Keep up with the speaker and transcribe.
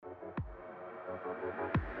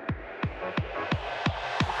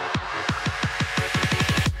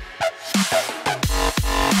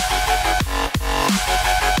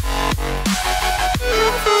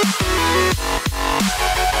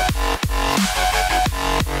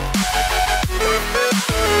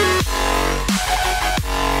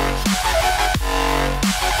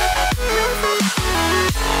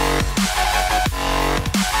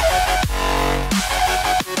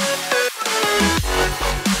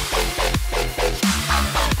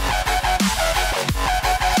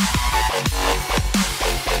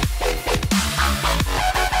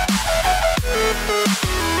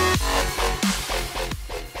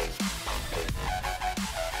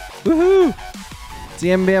It's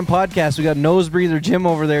the MBM podcast. We got Nose Breather Jim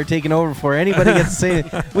over there taking over for anybody gets to say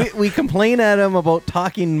it. We complain at him about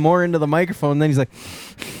talking more into the microphone. Then he's like,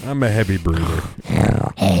 I'm a heavy breather.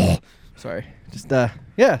 sorry. Just,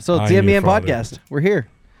 yeah, so it's I the knew MBM father. podcast. We're here.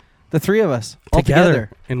 The three of us. All Together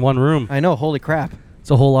in one room. I know. Holy crap. It's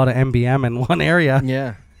a whole lot of MBM in one area.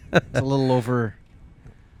 Yeah. It's a little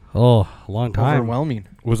Oh, a long time. overwhelming.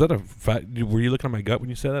 Was that a fat? Were you looking at my gut when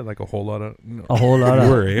you said that? Like a whole lot of. No. A whole lot You of.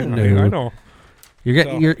 were, eh? No. I know.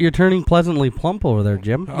 You're turning pleasantly plump over there,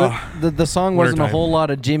 Jim. The song winter wasn't a time. whole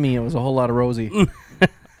lot of Jimmy. It was a whole lot of Rosie.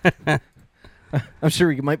 I'm sure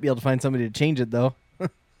we might be able to find somebody to change it, though.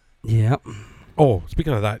 Yeah. Oh,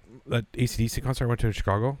 speaking of that AC/DC concert I went to in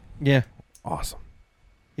Chicago. Yeah. Awesome.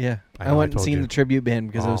 Yeah. I I know, I went and told seen you. the tribute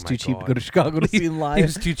band because it Oh was my too cheap to God. go to Chicago to see them It live.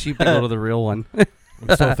 was too cheap to go to the real one. I'm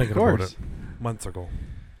still thinking Of about course. it. Months ago.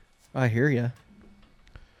 I hear you.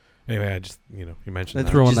 Anyway, I just you mentioned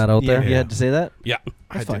that. Throwing that out there. You Yeah. had to say that? Yeah,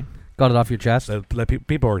 That's I fine. Got it off your chest. did.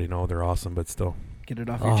 People already know they're awesome, but still. Get it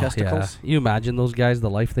off your Oh, chesticles. yeah. You imagine those guys, the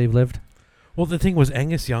life they've lived? Well, the thing was,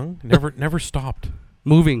 Angus Young never stopped.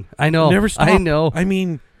 Moving. I know. Never stopped. I know. I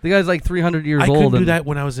mean, The guy's like 300 years I old. couldn't do and that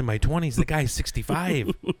when I was in my 20s. The guy's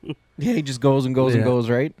 65. Yeah, he just goes and goes and Yeah. goes,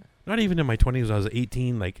 right? Not even in my 20s. When I was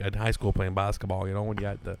 18, like in high school playing basketball. When you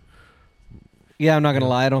had the Yeah, I'm not going to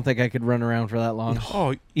Yeah. lie. I don't think I could run around for that long.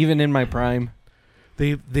 oh, Even in my prime.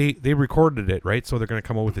 they recorded it, right? So they're gonna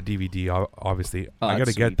come out with a DVD. Obviously, Oh, I gotta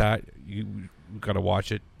that's get sweet. that. You gotta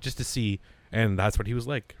watch it just to see. And that's what he was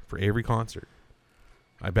like for every concert.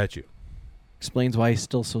 I bet you. Explains why he's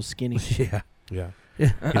still so skinny. Yeah. Yeah.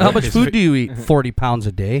 How much his food fa- do you eat? 40 pounds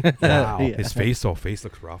a day. Wow. Yeah. His face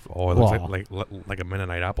looks rough. Oh, it looks Wow. like a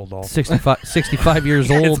Mennonite apple doll. 65 years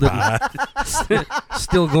old and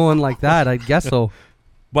still going like that. I guess so.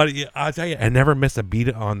 But yeah, I'll tell you, I never miss a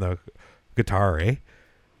beat on the guitar, eh?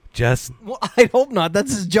 Just Well, I hope not.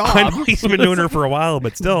 That's his job. I know he's been doing it for a while,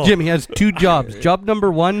 but still. Jim, he has two jobs. Job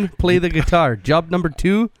number 1, play the guitar. Job number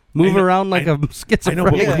 2, move I know- around like a I know,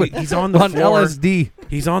 schizophrenic but with- he's on the on floor. LSD.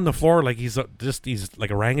 He's on the floor like he's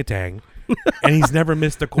like orangutan, and he's never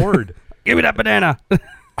missed a chord. Give me that banana.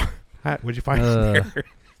 What'd you find Uh, there?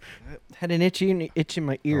 Had an itch in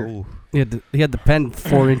my ear. Oh, He had the pen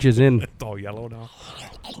 4 inches in. it's all yellow now.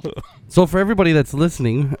 So for everybody that's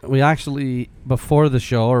listening, we actually, before the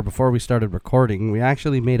show or before we started recording, we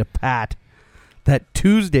actually made a pact that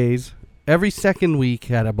Tuesdays, every second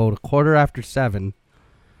week at about 7:15,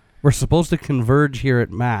 we're supposed to converge here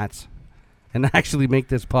at Matt's and actually make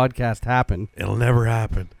this podcast happen. It'll never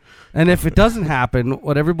happen. And if it doesn't happen,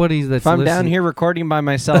 what everybody that's If I'm down listening- here recording by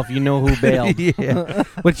myself, you know who bailed. yeah.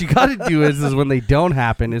 What you got to do is when they don't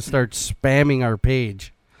happen, is start spamming our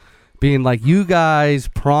page, being like, "You guys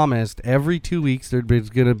promised every 2 weeks there's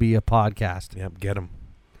going to be a podcast." Yep, get him.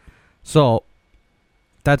 So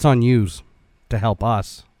that's on yous to help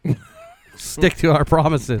us stick to our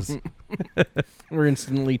promises. We're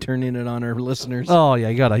instantly turning it on our listeners. Oh yeah,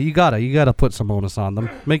 you gotta put some onus on them.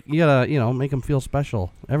 Make them feel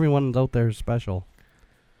special. Everyone's out there is special.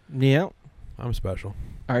 Yeah. I'm special.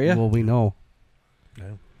 Are you? Well, we know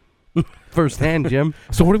Yeah. firsthand, Jim.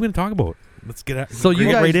 So what are we going to talk about? Let's get at. So you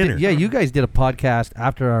get guys, right in did, here. you guys did a podcast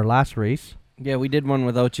after our last race. Yeah, we did one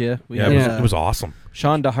without you. We Yeah, had, it was awesome.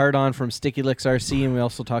 Sean DeHart on from Sticky Licks RC, and we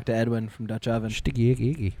also talked to Edwin from Dutch Oven. Sticky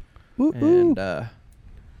icky. And there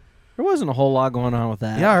wasn't a whole lot going on with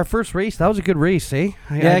that. Yeah, our first race. That was a good race, eh? Yeah,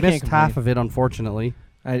 I I can't missed half complain. of it, unfortunately.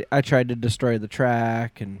 I tried to destroy the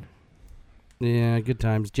track, and Yeah, good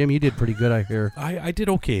times. Jim, you did pretty good, I hear. I did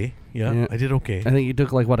okay. Yeah, Yeah. I did okay. I think you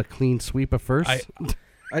took a clean sweep at first.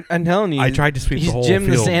 I'm telling you, I tried to sweep he's the whole Jim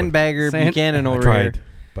field. the Sandbagger Buchanan I over tried, here.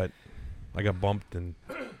 but I got bumped and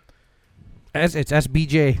It's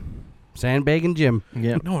SBJ, Sandbagging Jim.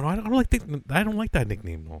 Yeah. no, I don't like that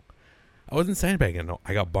nickname. No, I wasn't sandbagging. No,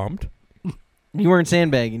 I got bumped. You weren't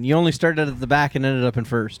sandbagging. You only started at the back and ended up in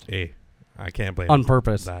first. Hey, I can't blame On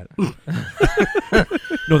purpose. that.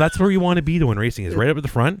 No, that's where you want to be doing racing. Is right up at the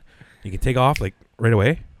front. You can take off like right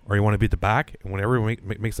away, or you want to be at the back. And whenever everyone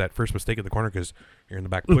makes that first mistake at the corner, because you're in the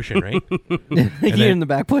back pushing, right? You're then- in the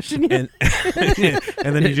back pushing you. and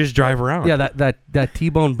and then you just drive around. Yeah, that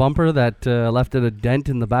T-bone bumper that left a dent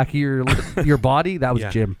in the back of your body, that was Yeah.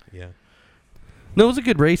 Jim. Yeah. No, it was a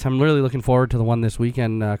good race. I'm really looking forward to the one this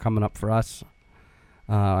weekend coming up for us.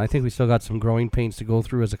 I think we still got some growing pains to go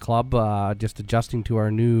through as a club, just adjusting to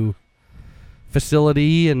our new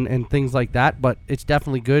facility and things like that. But it's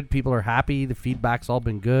definitely good. People are happy. The feedback's all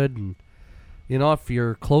been good. And, if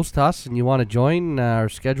you're close to us and you want to join, our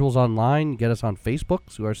schedule's online. Get us on Facebook,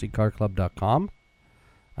 SuRCCarClub.com.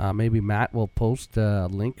 Maybe Matt will post a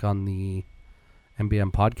link on the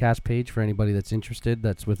MBM podcast page for anybody that's interested.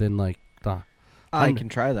 That's within like the I can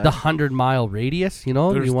try that. the 100-mile radius. You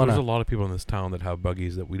know, There's you want a to. lot of people in this town that have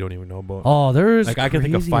buggies that we don't even know about. Oh, there's Like I can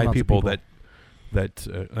think of crazy 5 amounts of people that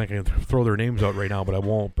I can throw their names out right now, but I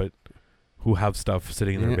won't. But who have stuff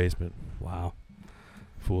sitting in their Yeah. basement? Wow.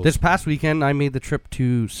 Fools. This past weekend, I made the trip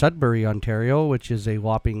to Sudbury, Ontario, which is a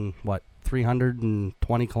whopping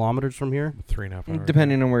 320 kilometers from here. 3.5 hours.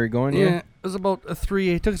 Depending on where you're going. Yeah, Yeah. it was about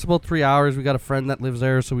it took us about 3 hours. We got a friend that lives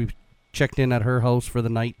there, so we checked in at her house for the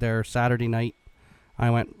night there, Saturday night. I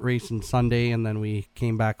went racing Sunday, and then we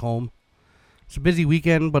came back home. It's a busy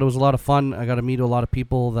weekend, but it was a lot of fun. I got to meet a lot of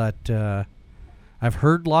people that I've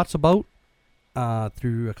heard lots about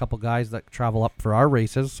through a couple guys that travel up for our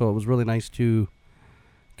races, so it was really nice to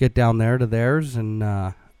get down there to theirs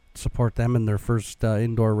and support them in their first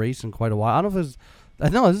indoor race in quite a while. I don't know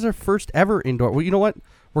if this is their first ever indoor. Well, you know what?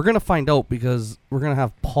 We're going to find out because we're going to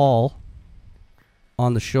have Paul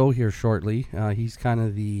on the show here shortly. He's kind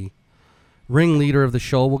of the ringleader of the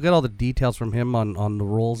show. We'll get all the details from him on the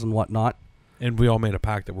rules and whatnot. And we all made a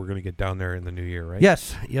pact that we're going to get down there in the new year, right?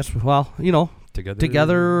 Yes. Well, you know,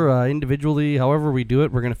 Together. individually, however we do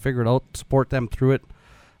it, we're going to figure it out, support them through it.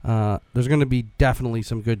 There's going to be definitely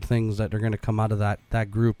some good things that are going to come out of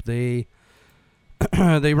that group. They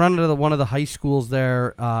they run to one of the high schools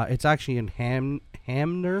there. It's actually in Hamner,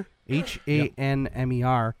 Hanmer.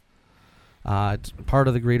 It's part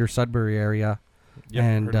of the greater Sudbury area. Yep,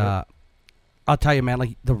 And heard of it. I'll tell you, man,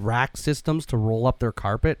 like the rack systems to roll up their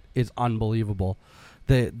carpet is unbelievable.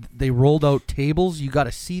 They rolled out tables. You got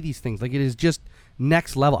to see these things. Like, it is just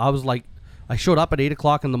next level. I showed up at 8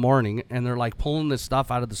 o'clock in the morning, and they're like pulling this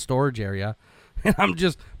stuff out of the storage area, and I'm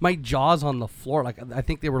just, my jaw's on the floor. Like, I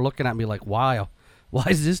think they were looking at me like, wow, why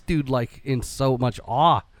is this dude like in so much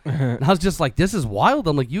awe? And I was just like, this is wild.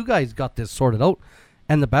 I'm like, you guys got this sorted out.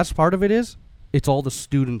 And the best part of it is, it's all the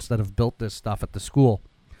students that have built this stuff at the school.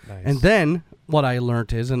 Nice. And then what I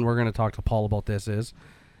learned is, and we're going to talk to Paul about this, is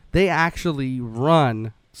they actually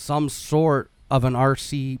run some sort of an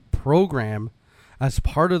RC program as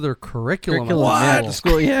part of their curriculum. at the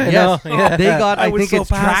school. Yeah. Yes. I know. Yeah. They got, I was think so it's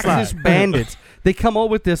past Traxxas that. Bandits. They come out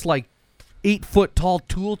with this like 8-foot tall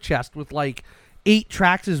tool chest with like 8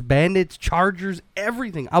 Traxxas Bandits, chargers,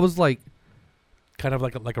 everything. I was like, kind of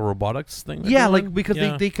like a robotics thing. they're yeah, doing? like because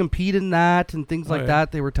Yeah. they compete in that and things like yeah.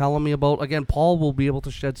 that. They were telling me about. Again, Paul will be able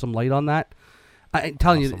to shed some light on that. I'm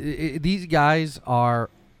telling Awesome. you, these guys are.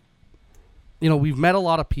 You know, we've met a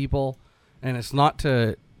lot of people, and it's not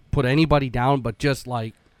to put anybody down, but just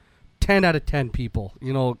like 10 out of 10 people.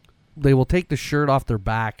 You know, they will take the shirt off their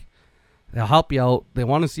back. They'll help you out. They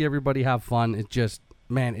want to see everybody have fun. It's just,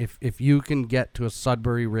 man, if you can get to a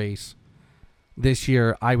Sudbury race this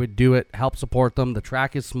year, I would do it. Help support them. The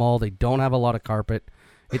track is small. They don't have a lot of carpet.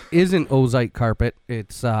 It isn't ozite carpet.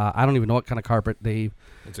 It's I don't even know what kind of carpet they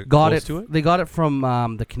Is it got close it. to it? They got it from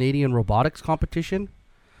the Canadian Robotics Competition.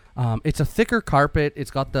 It's a thicker carpet. It's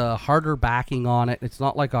got the harder backing on it. It's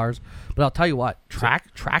not like ours. But I'll tell you what,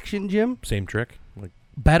 traction, Jim, Same trick. Like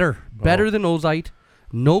better Oh. than ozite.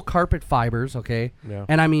 No carpet fibers, okay? yeah.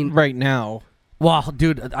 And I mean, Right now. well,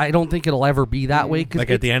 dude, I don't think it'll ever be that way. 'Cause Like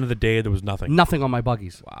at the end of the day, there was nothing. nothing on my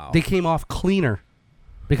buggies. Wow. They came off cleaner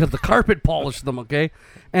because the carpet polished them, okay?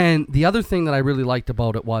 And the other thing that I really liked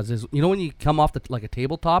about it is, you know, when you come off like a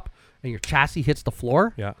tabletop and your chassis hits the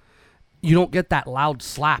floor, Yeah. you don't get that loud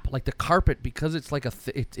slap like the carpet because it's like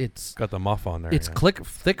it's Got the muff on there. it's yeah.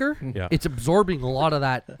 thicker. Yeah. It's absorbing a lot of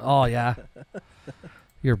that. Oh yeah,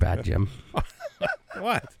 you're bad, Jim.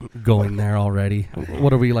 What? Going there already.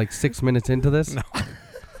 What are we, like 6 minutes into this? No.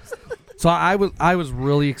 So I was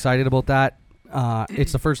really excited about that.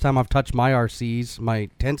 It's the first time I've touched my RCs, my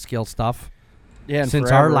 10 scale stuff, Yeah. And since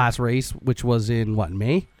forever. our last race, which was in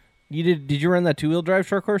May. Did you run that 2-wheel drive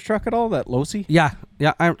short course truck at all? That Losi? Yeah.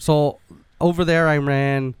 So over there, I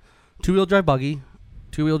ran 2-wheel drive buggy,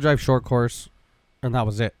 2-wheel drive short course, and that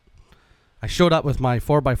was it. I showed up with my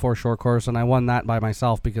 4x4 short course, and I won that by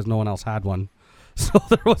myself because no one else had one. So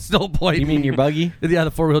there was no point. You mean your buggy? Yeah,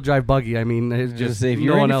 the 4-wheel drive buggy. I mean, it's Just just say if you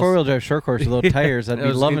no ran one your else. 4-wheel drive short course with those tires, I'd It be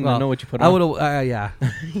was- loving well, to know what you put I on. would have, yeah.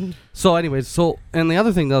 So, anyways, and the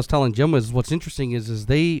other thing that I was telling Jim was what's interesting is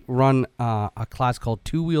they run a class called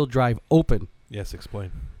 2-wheel drive open. Yes.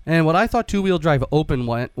 Explain. And what I thought 2-wheel drive open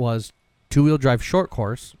was 2-wheel drive short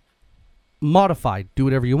course, modified, do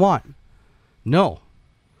whatever you want. No.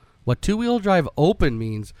 What 2-wheel drive open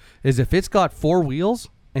means is if it's got 4 wheels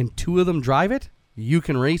and 2 of them drive it, you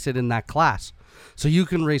can race it in that class. So you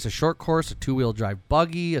can race a short course, a 2-wheel drive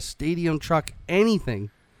buggy, a stadium truck,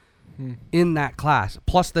 anything in that class.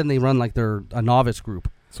 Plus then they run like they're a novice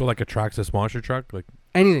group. So like a Traxxas monster truck, like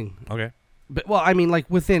Anything. okay. But well, I mean, like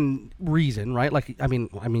within reason, right? Like, I mean,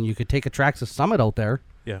 you could take a Traxxas Summit out there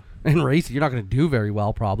Yeah. and race. You're not going to do very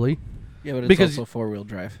well, probably. Yeah, but it's Because- also 4-wheel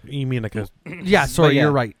drive. You mean like a Yeah, sorry, yeah.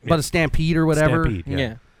 you're right. Yeah. But a Stampede or whatever. Stampede?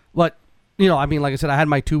 Yeah. But I mean, like I said, I had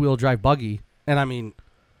my 2-wheel drive buggy, and I mean,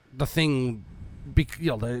 the thing,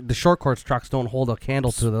 the short course trucks don't hold a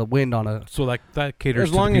candle to the wind on a. So like that caters As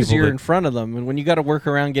to long the as people you're that- in front of them, and when you got to work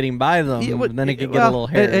around getting by them, then it can get a little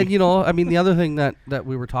hairy. And I mean, the other thing that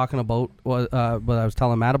we were talking about was what I was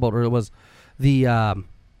telling Matt about, or it was the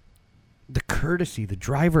courtesy, the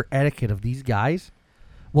driver etiquette of these guys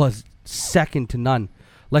was second to none.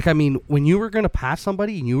 Like, I mean, when you were going to pass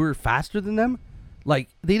somebody and you were faster than them, like,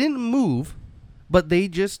 they didn't move, but they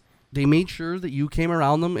made sure that you came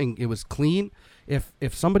around them and it was clean.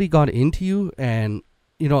 If somebody got into you and,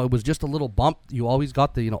 it was just a little bump, you always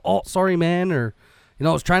got the, oh, sorry, man, or, I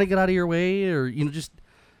was trying to get out of your way, or,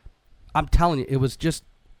 I'm telling you, it was just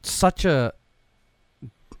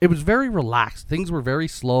it was very relaxed. Things were very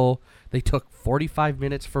slow. They took 45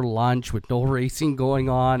 minutes for lunch with no racing going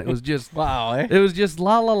on. It was just, wow, eh? it was just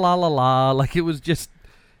la la la la la. Like, it was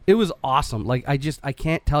awesome. Like, I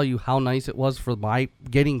can't tell you how nice it was for my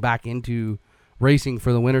getting back into racing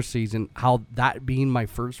for the winter season. How that being my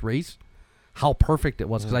first race, how perfect it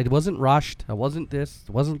was, because I wasn't rushed. I wasn't this,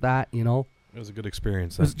 wasn't that. It was a good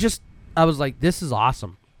experience. It was just, I was like, this is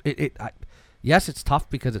awesome. Yes, it's tough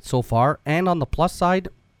because it's so far, and on the plus side,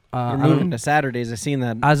 You're moving to Saturdays. I seen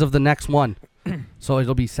that. as of the next one, so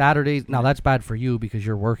it'll be Saturdays. Now that's bad for you because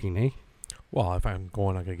you're working, eh? Well, if I'm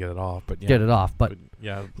going, I could get it off. But yeah, Get it off, but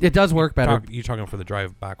yeah, it does work better. you're talking for the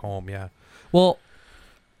drive back home. Yeah. Well,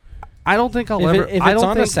 I don't think I'll if ever. if I it's don't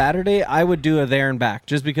on think, a Saturday, I would do a there and back,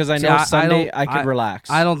 just because I See, know I Sunday don't- I could relax.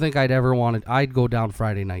 I don't think I'd ever want it. I'd go down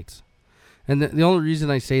Friday nights, and the only reason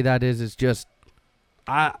I say that is just,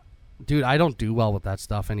 dude, I don't do well with that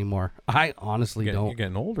stuff anymore. I honestly You're don't.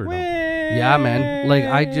 getting older now. Yeah, man. Like,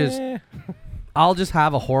 I'll just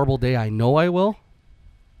have a horrible day. I know I will.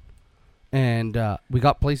 And we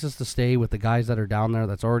got places to stay with the guys that are down there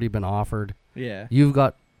that's already been offered. Yeah. You've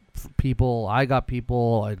got people. I got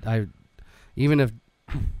people. I even if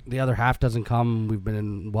the other half doesn't come, we've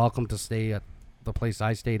been welcome to stay at the place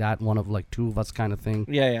I stayed at, one of like two of us kind of thing.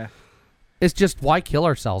 Yeah. It's just, why kill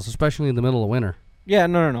ourselves, especially in the middle of winter? Yeah.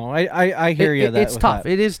 No. I hear you. It's tough.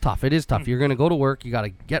 That. It is tough. It is tough. You're gonna go to work. You got to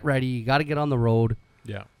get ready. You got to get on the road.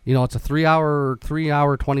 Yeah. It's a 3 hour,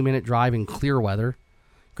 20-minute drive in clear weather.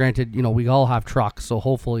 Granted, we all have trucks, so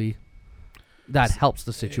hopefully that helps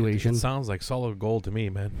the situation. It sounds like solid gold to me,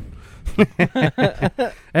 man.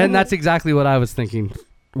 And that's exactly what I was thinking.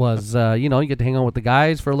 Was you get to hang out with the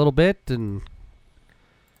guys for a little bit, and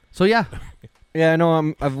so yeah. Yeah, I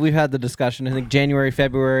know. We've had the discussion. I think January,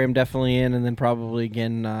 February, I'm definitely in, and then probably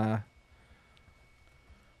again,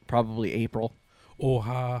 probably April. Oh,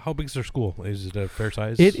 how big is their school? Is it a fair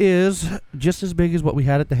size? It is just as big as what we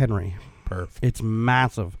had at the Henry. Perfect. It's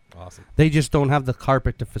massive. Awesome. They just don't have the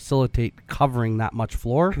carpet to facilitate covering that much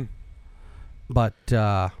floor. But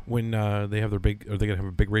When they have their big, are they gonna have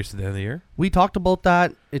a big race at the end of the year? we talked about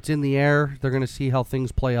that. It's in the air. They're going to see how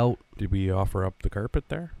things play out. Did we offer up the carpet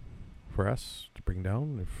there for us to bring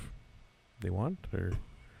down if they want? Or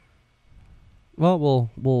Well,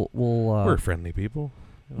 we'll we're friendly people.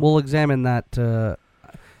 we'll examine that.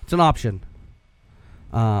 It's an option.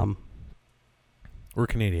 We're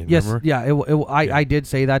Canadian. Yes, remember? yeah. Yeah. I did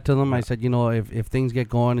say that to them. Yeah. I said, if things get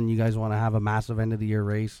going and you guys want to have a massive end of the year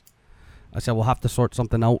race, I said we'll have to sort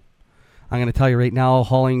something out. I'm going to tell you right now,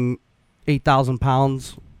 hauling 8,000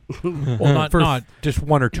 pounds. Well, not just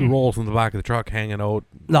one or two rolls in the back of the truck hanging out.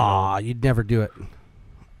 Nah, you'd never do it.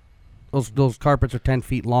 Those carpets are 10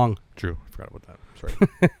 feet long. True. I forgot about that.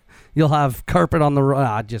 Sorry. You'll have carpet on the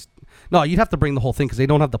road. No, you'd have to bring the whole thing because they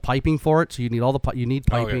don't have the piping for it. So you need all the you need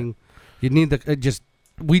Oh, yeah. piping. You need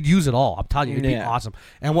we'd use it all. I'm telling you, it'd be Yeah. awesome.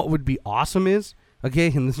 And what would be awesome is, okay,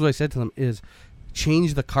 and this is what I said to them, is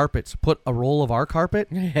change the carpets. Put a roll of our carpet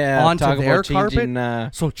Yeah. onto talk their about changing,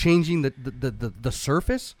 carpet. So changing the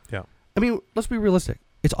surface. Yeah. I mean, let's be realistic.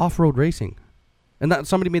 It's off-road racing. And that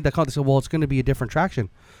somebody made that comment. They said, well, it's going to be a different traction.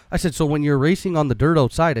 I said, so when you're racing on the dirt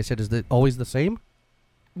outside, I said, is it always the same?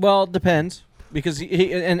 Well, it depends because But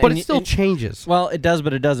it still changes. Well, it does,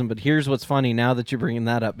 but it doesn't. But here's what's funny now that you're bringing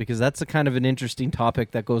that up, because that's a kind of an interesting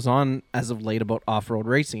topic that goes on as of late about off-road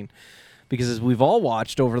racing. Because as we've all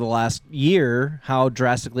watched over the last year, how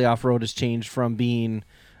drastically off-road has changed from being,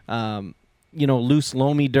 loose,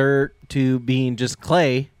 loamy dirt to being just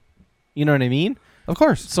clay. You know what I mean? Of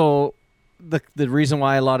course. So the reason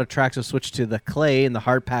why a lot of tracks have switched to the clay and the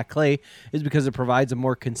hard pack clay is because it provides a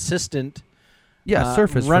more consistent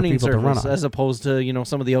surface for running people to run surface, on. as opposed to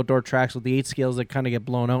some of the outdoor tracks with the 8 scales that kind of get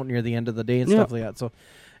blown out near the end of the day and stuff like that. So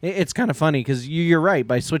it's kind of funny because you're right.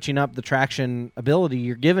 By switching up the traction ability,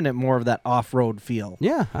 you're giving it more of that off-road feel.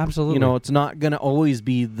 Yeah, absolutely. It's not going to always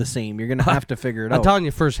be the same. You're going to have to figure it out. I'm telling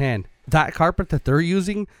you firsthand, that carpet that they're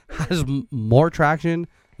using has more traction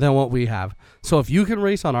than what we have. So if you can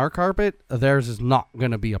race on our carpet, theirs is not going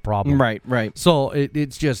to be a problem. Right. So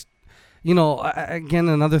it's just, again,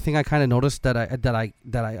 another thing I kind of noticed that I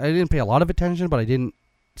didn't pay a lot of attention, but I didn't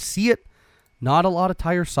see it. Not a lot of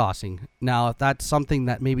tire saucing. Now, if that's something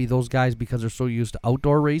that maybe those guys, because they're so used to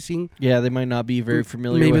outdoor racing, Yeah, they might not be very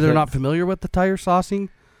familiar maybe with they're it. not familiar with the tire saucing.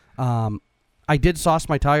 I did sauce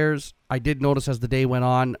my tires. I did notice as the day went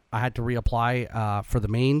on, I had to reapply for the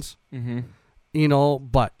mains. Mm-hmm.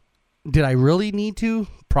 But did I really need to?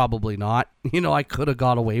 Probably not. I could have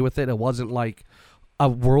got away with it. It wasn't like a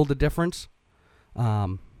world of difference.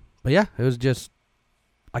 But yeah, it was just,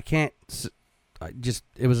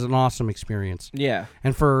 it was an awesome experience. Yeah.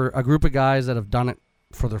 And for a group of guys that have done it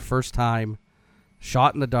for their first time,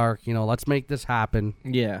 shot in the dark, let's make this happen.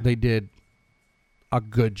 Yeah. They did a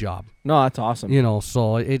good job. No, that's awesome.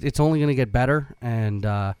 So it's only going to get better. And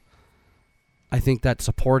I think that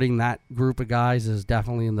supporting that group of guys is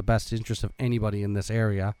definitely in the best interest of anybody in this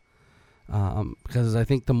area. Because I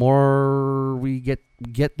think the more we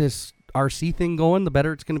get this RC thing going, the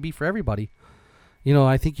better it's going to be for everybody.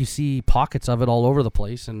 I think you see pockets of it all over the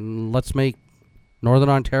place, and let's make Northern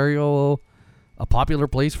Ontario a popular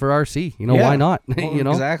place for RC. Why not?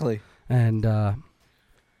 Well, exactly. And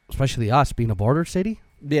especially us being a border city.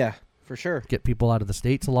 Yeah, for sure. Get people out of the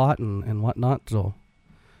States a lot and whatnot. So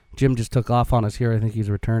Jim just took off on us here. I think he's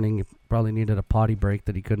returning. He probably needed a potty break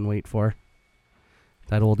that he couldn't wait for.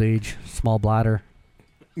 That old age, small bladder.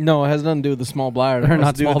 No, it has nothing to do with the small bladder. Or It has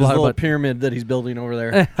not to do small with this bladder, little but- pyramid that he's building over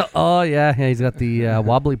there. Oh, yeah. He's got the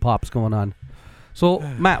wobbly pops going on. So,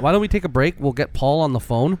 Matt, why don't we take a break? We'll get Paul on the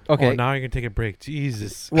phone. Okay. Oh, now you can take a break.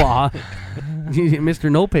 Jesus. Well,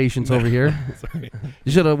 Mr. No Patience over here. Sorry.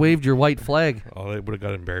 You should have waved your white flag. Oh, it would have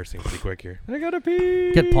got embarrassing pretty quick here. I gotta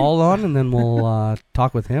pee. Get Paul on, and then we'll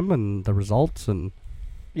talk with him and the results and,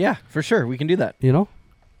 Yeah, for sure. We can do that.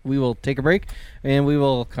 We will take a break, and we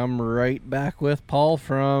will come right back with Paul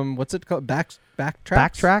from, what's it called? Backtracks?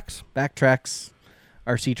 Backtracks. Backtracks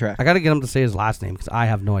RC Track. I got to get him to say his last name because I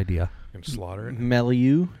have no idea. And slaughter it.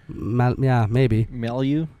 Melieu? Yeah, maybe.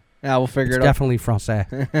 Melieu? Yeah, we'll figure It's it out. definitely Francais.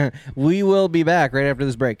 We will be back right after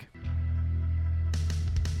this break.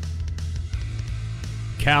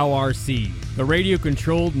 Cow RC, the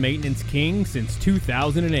radio-controlled maintenance king since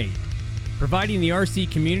 2008. Providing the RC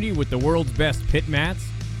community with the world's best pit mats,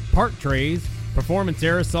 part trays, performance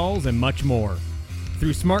aerosols, and much more.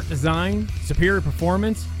 Through smart design, superior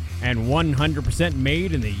performance, and 100%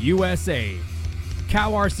 made in the USA.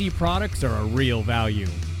 Cow RC products are a real value.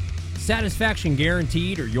 Satisfaction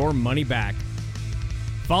guaranteed or your money back.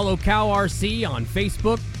 Follow Cow RC on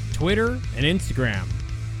Facebook, Twitter, and Instagram.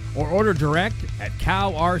 Or order direct at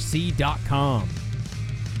cowrc.com.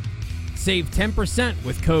 Save 10%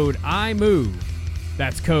 with code IMOVE.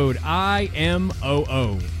 That's code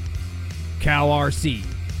IMOO. Cow RC.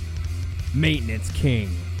 Maintenance King.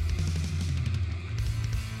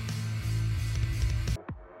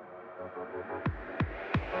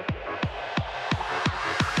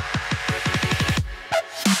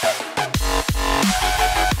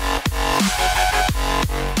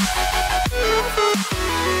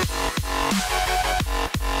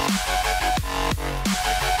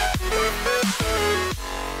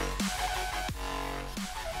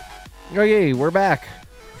 Okay, we're back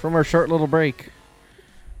from our short little break.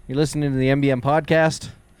 You're listening to the MBM podcast,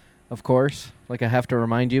 of course, like I have to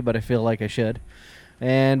remind you, but I feel like I should.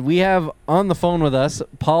 And we have on the phone with us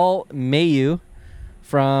Paul Melieu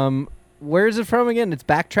from, where is it from again? It's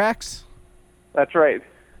Backtracks? That's right.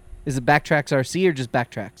 Is it Backtracks RC or just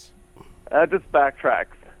Backtracks? Just Backtracks.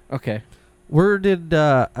 Okay. Where did,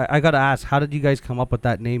 I got to ask, how did you guys come up with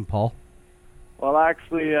that name, Paul? Well,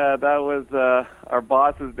 actually, that was our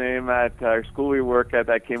boss's name at our school we work at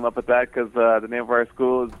that came up with that because the name of our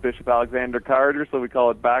school is Bishop Alexander Carter, so we call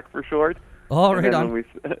it BAC for short. Oh, And right then on.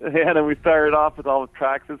 then we started off with all of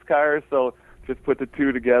Traxxas cars, so just put the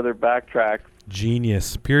two together, Backtracks.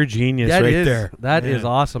 Genius. Pure genius That right is- there. That is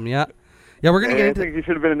awesome, yeah. Yeah, we're going to I get into... think you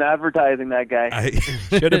should have been in advertising, that guy. I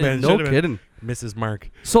should have been. No should've been. kidding. Mrs. Mark.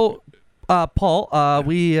 So, Paul,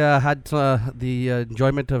 we had the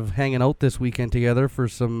enjoyment of hanging out this weekend together for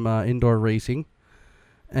some indoor racing,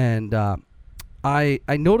 and I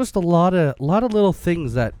noticed a lot of little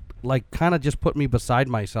things that like kind of just put me beside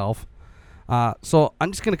myself. So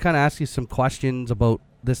I'm just gonna kind of ask you some questions about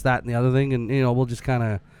this, that, and the other thing, and we'll just kind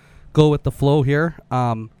of go with the flow here.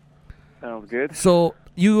 Sounds good. So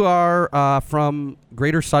you are from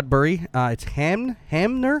Greater Sudbury. It's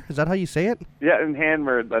Hamner. Is that how you say it? Yeah, in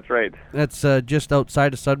Hanmer, that's right. That's just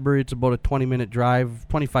outside of Sudbury. It's about a 20-minute drive,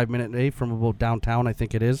 25-minute from about downtown, I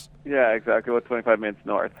think it is. Yeah, exactly. About 25 minutes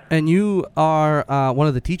north. And you are one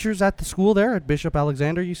of the teachers at the school there at Bishop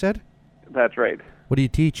Alexander, you said? That's right. What do you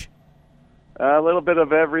teach? A little bit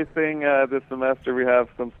of everything. This semester we have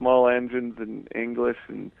some small engines and English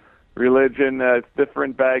and religion. It's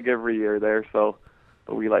different bag every year there,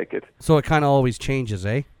 but we like it. So it kind of always changes,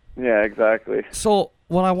 eh? Yeah, exactly. So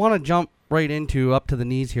what I want to jump right into up to the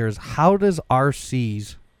knees here is how does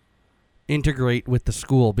RCs integrate with the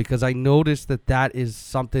school? Because I noticed that is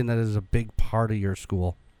something that is a big part of your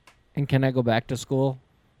school. And can I go back to school?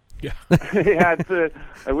 Yeah. Yeah,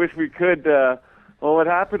 I wish we could. Well, what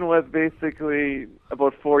happened was basically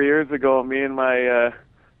about 4 years ago, me and my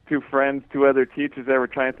two friends, two other teachers there were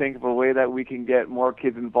trying to think of a way that we can get more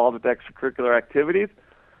kids involved with extracurricular activities.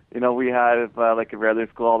 We had like a regular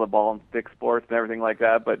school, all the ball and stick sports and everything like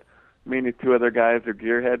that, but me and the two other guys are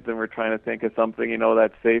gearheads, and we're trying to think of something,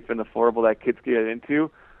 that's safe and affordable that kids can get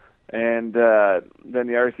into. And then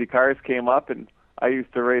the RC cars came up, and I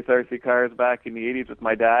used to race RC cars back in the 80s with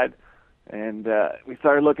my dad. And we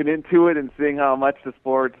started looking into it and seeing how much the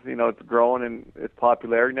sport, it's growing and its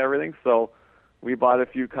popularity and everything. So we bought a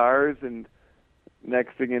few cars, and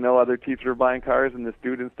next thing you know, other teachers were buying cars, and the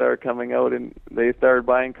students started coming out, and they started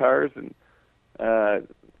buying cars, and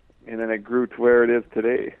then it grew to where it is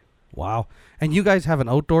today. Wow. And you guys have an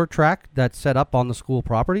outdoor track that's set up on the school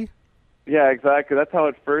property? Yeah, exactly. That's how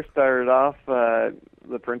it first started off.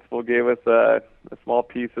 The principal gave us a small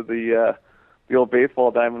piece of the old baseball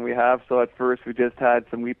diamond we have. So at first we just had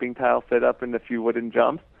some weeping tile set up and a few wooden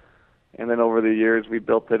jumps. And then over the years we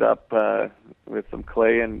built it up with some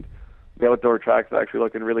clay, and the outdoor track's actually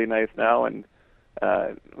looking really nice now. And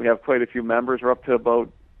we have quite a few members. We're up to about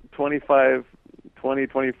 25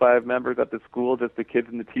 members at the school, just the kids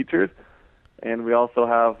and the teachers. And we also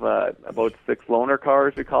have about 6 loaner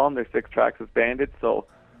cars, we call them. They're 6 Traxxas Bandits. So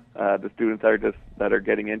the students that are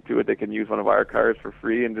getting into it, they can use one of our cars for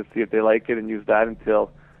free and just see if they like it and use that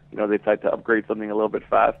until they decide to upgrade something a little bit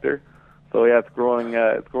faster. So yeah, it's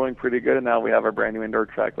growing pretty good, and now we have our brand new indoor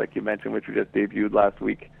track, like you mentioned, which we just debuted last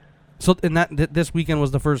week. So and this weekend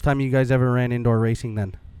was the first time you guys ever ran indoor racing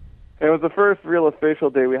then? It was the first real official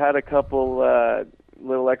day. We had a couple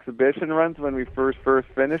little exhibition runs when we first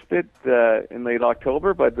finished it in late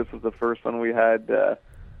October, but this was the first one we had.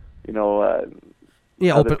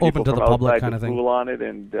 Yeah, open to the public kind outside of the thing. school on it,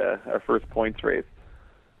 and our first points race.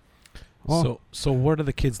 Oh. So what are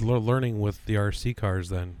the kids learning with the RC cars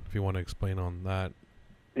then, if you want to explain on that?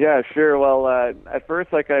 Yeah, sure. Well, at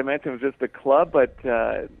first, like I mentioned, it was just a club, but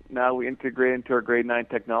now we integrate into our grade 9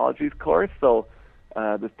 technologies course. So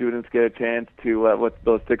the students get a chance to, with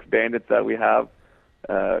those 6 bandits that we have,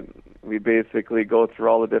 we basically go through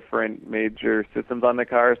all the different major systems on the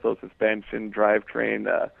car, so suspension,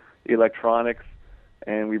 drivetrain, electronics,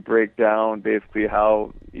 and we break down basically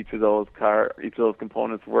how each of those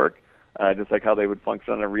components work, just like how they would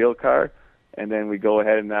function on a real car. And then we go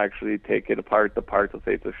ahead and actually take it apart, the parts. Let's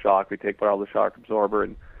say it's a shock. We take apart all the shock absorber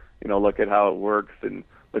and, look at how it works and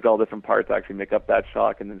look at all different parts that actually make up that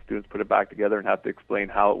shock. And then students put it back together and have to explain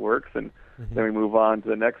how it works. And then we move on to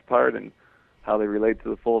the next part and how they relate to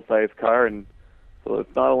the full-size car. And so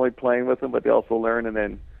it's not only playing with them, but they also learn. And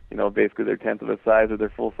then, basically they're 10th of the size of their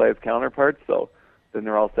full-size counterparts. So then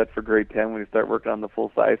they're all set for grade 10 when you start working on the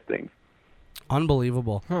full-size things.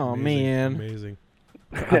 Unbelievable. Oh, Amazing, man. amazing.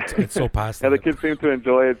 It's so past Yeah, the that. kids seem to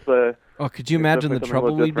enjoy it. Could you It's imagine the definitely something a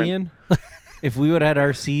trouble little we'd be in? If we would have had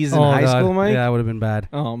RCs in Oh, high God. school, Mike? Yeah, it would have been bad.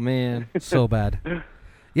 Oh, man. So bad.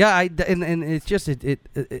 Yeah, and it's just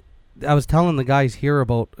it I was telling the guys here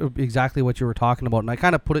about exactly what you were talking about, and I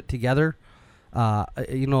kind of put it together,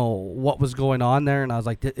 what was going on there, and I was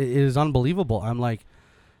like, it is unbelievable. I'm like,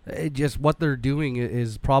 just what they're doing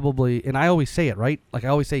is probably, and I always say it, right? Like I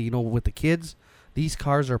always say, with the kids, these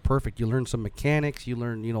cars are perfect. You learn some mechanics, you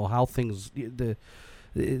learn, how things,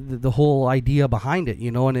 the whole idea behind it,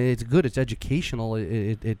 and it's good. It's educational.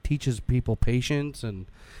 It teaches people patience and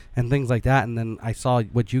things like that. And then I saw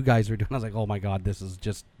what you guys are doing. I was like, oh my God, this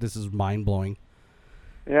is mind blowing.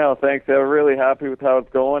 Yeah, well, thanks. We're really happy with how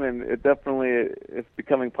it's going, and it's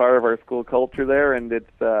becoming part of our school culture there, and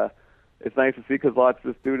it's nice to see because lots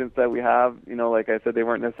of the students that we have, like I said, they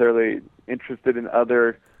weren't necessarily interested in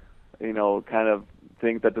other, kind of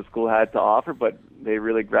things that the school had to offer, but they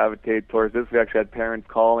really gravitate towards this. We actually had parents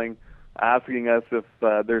calling asking us if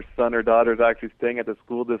their son or daughter is actually staying at the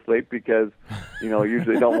school this late because,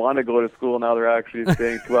 usually don't want to go to school. Now they're actually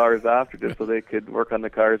staying 2 hours after just so they could work on the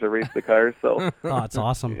cars or race the cars. So Oh, it's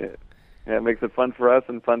awesome. yeah, it makes it fun for us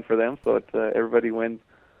and fun for them. So it's everybody wins.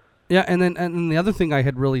 Yeah, and then the other thing I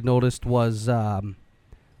had really noticed was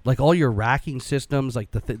like all your racking systems,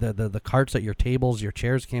 like the carts at your tables, your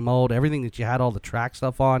chairs came out, everything that you had all the track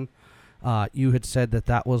stuff on. You had said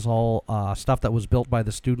that was all stuff that was built by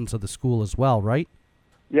the students of the school as well, right?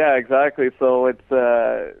 Yeah, exactly. So it's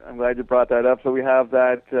I'm glad you brought that up. So we have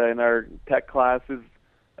that in our tech classes.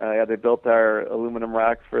 They built our aluminum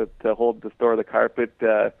racks to store the carpet.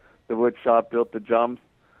 The wood shop built the jumps.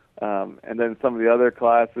 And then some of the other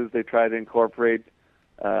classes, they try to incorporate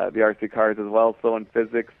the RC cars as well. So in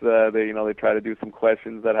physics, they try to do some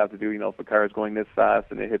questions that have to do, if a car is going this fast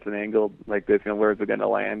and it hits an angle like this, where is it going to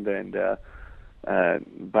land? And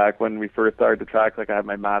back when we first started the track, like I had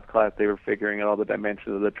my math class, they were figuring out all the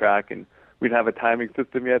dimensions of the track, and we didn't have a timing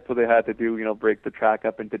system yet, so they had to do, break the track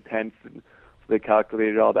up into tenths, and so they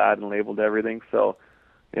calculated all that and labeled everything. So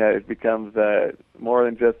yeah, it becomes more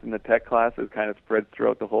than just in the tech class. It kind of spreads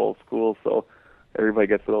throughout the whole school, so everybody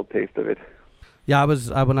gets a little taste of it. Yeah,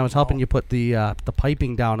 when I was helping you put the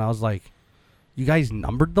piping down, I was like, you guys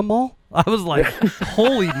numbered them all? I was like,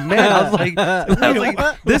 holy man! I was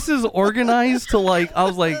like, this is organized to like. I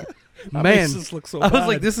was like, man, makes this look so I was bad.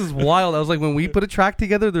 like, this is wild. I was like, when we put a track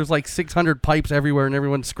together, there's like 600 pipes everywhere, and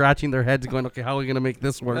everyone's scratching their heads, going, okay, how are we gonna make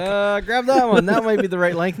this work? Grab that one. That might be the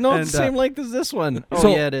right length. No, And, it's the same length as this one. Oh,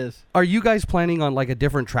 so- yeah, it is. Are you guys planning on like a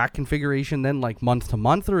different track configuration then, like month to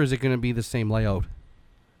month, or is it going to be the same layout?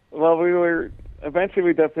 Well, eventually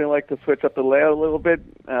we definitely like to switch up the layout a little bit.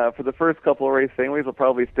 For the first couple of races anyways, we'll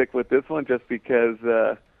probably stick with this one just because,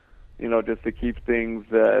 just to keep things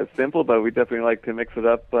simple, but we definitely like to mix it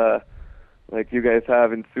up like you guys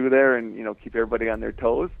have in Sioux there and, keep everybody on their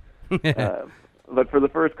toes. But for the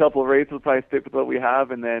first couple of races, we'll probably stick with what we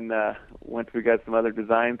have, and then once we got some other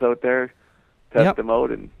designs out there, test them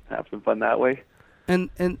out and have some fun that way. And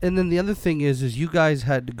then the other thing is you guys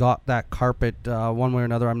had got that carpet one way or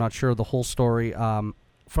another. I'm not sure the whole story from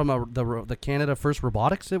the Canada First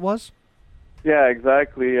Robotics. It was. Yeah,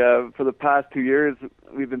 exactly. For the past 2 years,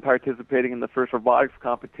 we've been participating in the First Robotics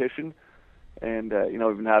competition, and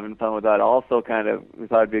we've been having fun with that. Also, we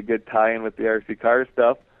thought it'd be a good tie-in with the RC car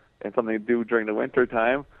stuff and something to do during the winter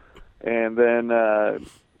time. And then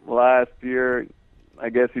last year,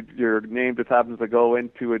 I guess your name just happens to go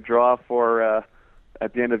into a draw for.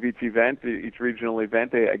 At the end of each event, each regional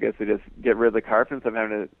event, I guess they just get rid of the carpet instead of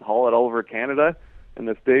having to haul it all over Canada and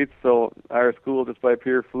the States. So our school, just by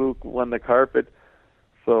pure fluke, won the carpet.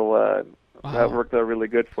 So that worked out really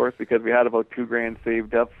good for us because we had about $2,000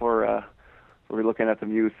 saved up for we were looking at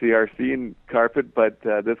some used CRC and carpet, but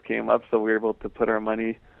this came up, so we were able to put our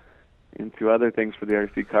money into other things for the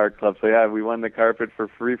RC Car Club. So yeah, we won the carpet for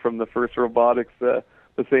free from the First Robotics the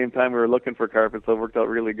same time we were looking for carpet, so it worked out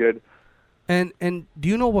really good. And do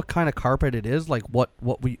you know what kind of carpet it is? Like what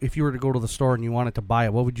if you were to go to the store and you wanted to buy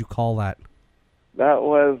it, what would you call that? That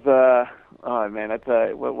was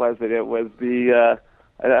what was it? It was the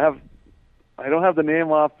I don't have the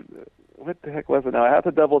name off. What the heck was it now? I have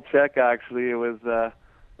to double check actually. It was I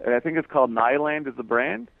think it's called Nyland is the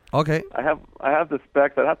brand. Okay. I have the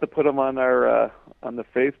specs. I'd have to put them on our on the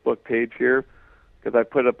Facebook page here because I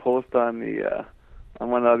put a post on the on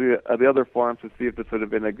one of the other forums to see if this would have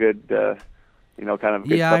been a good kind of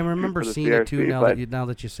good Yeah, I substitute remember for the seeing CRC, it too. Now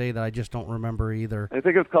that you say that, I just don't remember either. I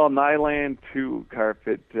think it's called Nyland 2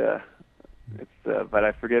 carpet. But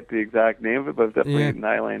I forget the exact name of it. But it's definitely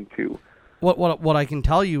Nyland 2. What I can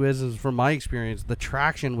tell you is from my experience, the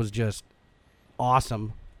traction was just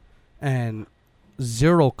awesome, and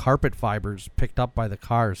zero carpet fibers picked up by the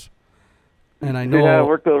cars. And I know it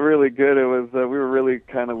worked out really good. It was we were really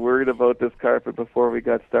kind of worried about this carpet before we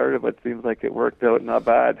got started, but it seems like it worked out not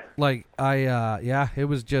bad. Like it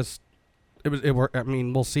worked. I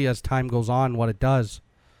mean, we'll see as time goes on what it does,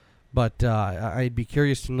 but I'd be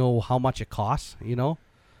curious to know how much it costs.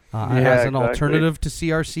 As an alternative to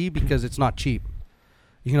CRC because it's not cheap.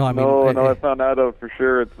 No, I found that out for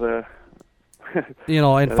sure. It's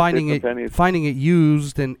and finding it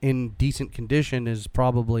used and in decent condition is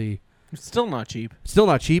probably. It's still not cheap. Still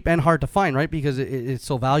not cheap and hard to find, right? Because it's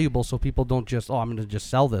so valuable, so people don't just, I'm going to just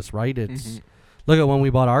sell this, right? It's look at when we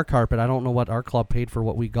bought our carpet. I don't know what our club paid for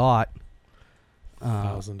what we got.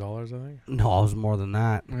 $1,000, I think. No, it was more than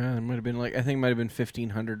that. Yeah, it might have been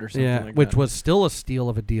 $1,500 or something. Yeah, like which that. was still a steal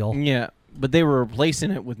of a deal. Yeah, but they were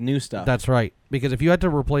replacing it with new stuff. That's right. Because if you had to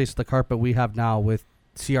replace the carpet we have now with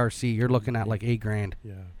CRC, you're looking at like $8,000.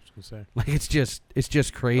 Yeah, I was gonna say. Like it's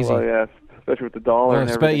just crazy. Well, yeah, especially with the dollar and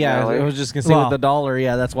everything. Yeah, now, I eh? was just gonna say Well- with the dollar.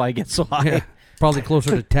 Yeah, that's why it gets so high. Yeah, probably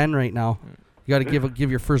closer to 10 right now. You got to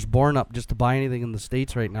give your firstborn up just to buy anything in the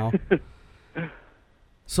States right now.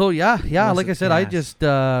 So yeah, like I said, I just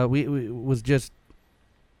we was just,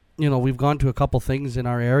 we've gone to a couple things in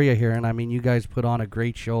our area here, and I mean, you guys put on a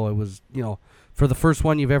great show. It was, for the first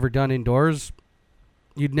one you've ever done indoors,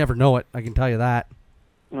 you'd never know it. I can tell you that.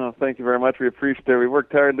 Well, thank you very much. We appreciate it. We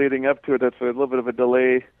worked hard leading up to it. That's a little bit of a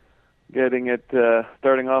delay getting it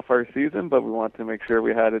starting off our season, but we want to make sure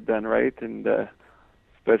we had it done right, and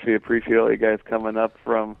especially appreciate all you guys coming up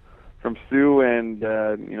from Sioux, and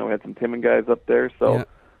we had some Timmins guys up there. So Yeah. if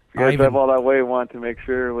you guys Ivan. drive all that way, we want to make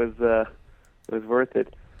sure it was worth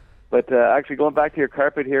it. But actually, going back to your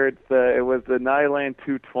carpet here, it was the Nyland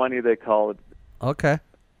 220 they call it. Okay.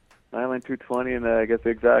 Nyland 220, and I guess the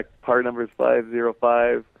exact part number is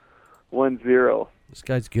 50510. This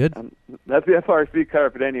guy's good. That's the FRC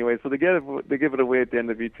carpet anyway, so they give it away at the end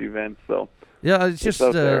of each event. So Yeah, it's just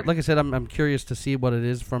out there. like I said, I'm curious to see what it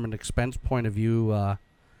is from an expense point of view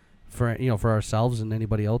for ourselves and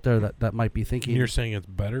anybody out there that might be thinking. And you're saying it's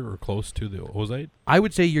better or close to the Ozite, I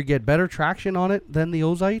would say you get better traction on it than the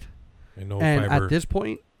Ozite, and no and fiber at this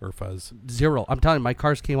point, or fuzz. 0. I'm telling you, my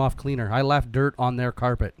cars came off cleaner. I left dirt on their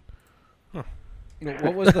carpet.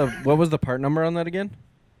 What was the part number on that again?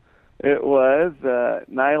 it was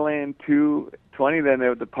Nyland 220. Then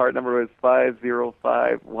the part number was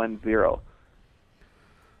 50510.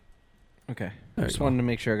 Okay, There I just you wanted to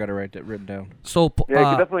make sure I got it written down. So, Yeah, you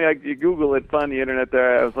can definitely you Google it. It's on the internet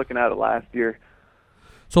there. I was looking at it last year.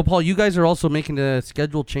 so Paul, you guys are also making a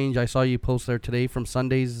schedule change. I saw you post there today from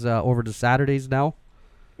Sundays over to Saturdays now.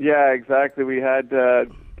 Yeah, exactly. We had a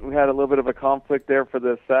little bit of a conflict there for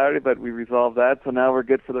the Saturday, but we resolved that. So now we're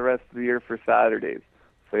good for the rest of the year for Saturdays.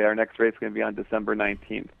 So yeah, our next race is going to be on December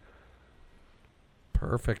 19th.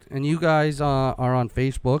 Perfect. And you guys are on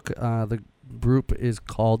Facebook. The group is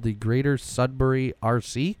called the Greater Sudbury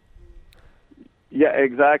RC. Yeah,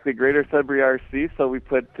 exactly. Greater Sudbury RC. So we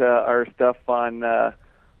put our stuff on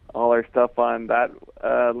all our stuff on that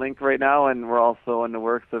link right now, and we're also in the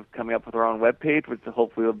works of coming up with our own webpage, which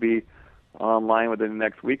hopefully will be online within the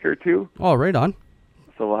next week or two. Oh, right on.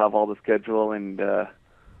 So we'll have all the schedule and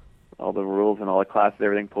all the rules and all the classes,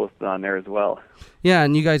 everything posted on there as well. Yeah,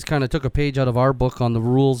 and you guys kind of took a page out of our book on the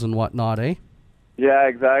rules and whatnot, eh? Yeah,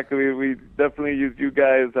 exactly. We definitely used you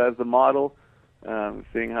guys as the model,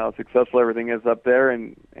 seeing how successful everything is up there,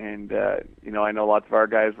 and I know lots of our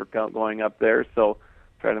guys were going up there, so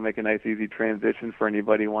try to make a nice, easy transition for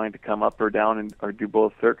anybody wanting to come up or down or do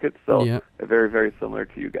both circuits. So Yeah. very, very similar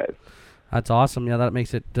to you guys. That's awesome. Yeah, that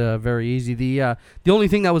makes it very easy. The only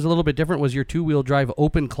thing that was a little bit different was your 2-wheel drive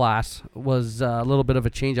open class was a little bit of a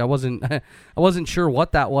change. I wasn't sure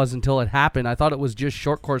what that was until it happened. I thought it was just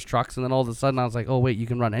short course trucks, and then all of a sudden I was like, oh wait, you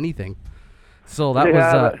can run anything. So that was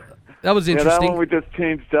Yeah, that interesting. one we just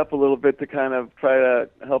changed up a little bit to kind of try to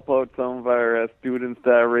help out some of our students that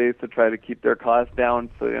race to try to keep their costs down,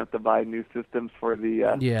 so you don't have to buy new systems for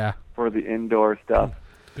the for the indoor stuff.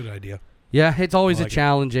 Good idea. Yeah, it's always I a like it.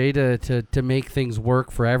 challenge, to make things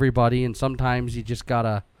work for everybody, and sometimes you just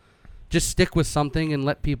gotta just stick with something and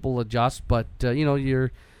let people adjust. But you're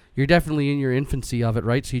definitely in your infancy of it,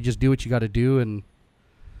 right? So you just do what you got to do, and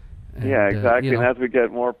Yeah, exactly. you know. And as we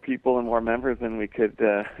get more people and more members, then we could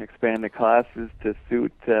expand the classes to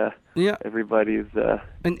suit Yeah, everybody's.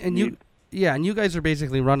 and you. needs. Yeah, and you guys are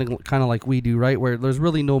basically running kind of like we do, right? Where there's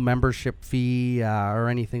really no membership fee or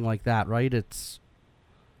anything like that, right? It's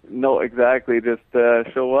No, exactly. Just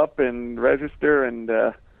show up and register and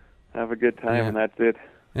have a good time, Yeah. and that's it.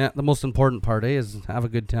 the most important part, is have a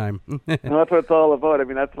good time. And that's what it's all about. I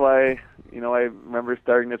mean, that's why, I remember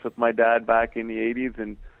starting this with my dad back in the 80s,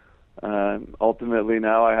 and ultimately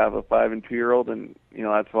now I have a 5- and 2-year-old, and,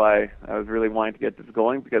 that's why I was really wanting to get this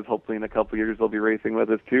going, because hopefully in a couple of years they'll be racing with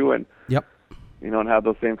us too, and, Yep. And have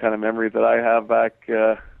those same kind of memories that I have back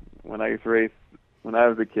when I used to race when I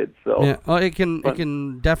was a kid. So Yeah, it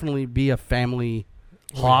can definitely be a family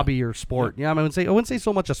hobby or sport. Yeah, I wouldn't say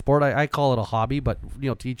so much a sport. I call it a hobby, but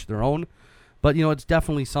to each their own. But it's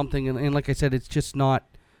definitely something, and like I said, it's just not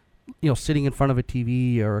sitting in front of a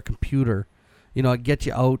TV or a computer. It gets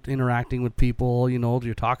you out interacting with people.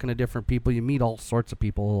 You're talking to different people. You meet all sorts of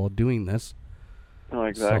people doing this. Oh,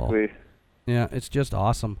 exactly. Yeah, it's just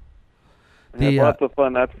awesome. Yeah, lots of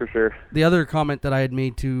fun, that's for sure. The other comment that I had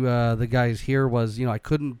made to the guys here was, I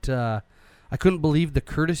couldn't believe the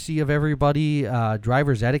courtesy of everybody,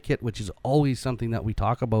 driver's etiquette, which is always something that we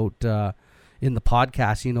talk about in the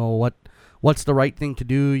podcast. what's the right thing to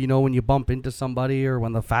do, when you bump into somebody or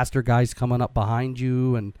when the faster guy's coming up behind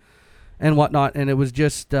you and whatnot. And it was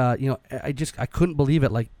just, I couldn't believe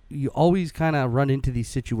it. Like, you always kind of run into these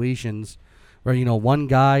situations where, one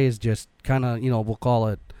guy is just kind of, we'll call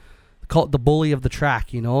it the bully of the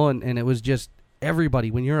track, and it was just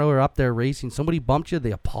everybody. When you're up there racing, somebody bumped you,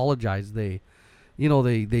 they apologize. They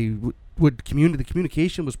would communicate. The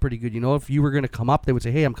communication was pretty good. If you were going to come up, they would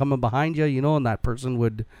say, hey, I'm coming behind you, and that person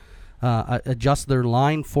would adjust their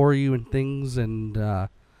line for you and things. And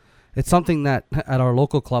it's something that at our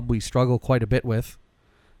local club we struggle quite a bit with,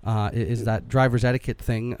 is that driver's etiquette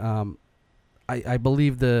thing. I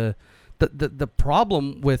believe the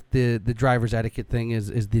problem with the driver's etiquette thing is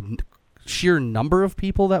the sheer number of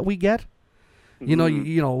people that we get.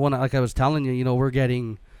 When like I was telling you, we're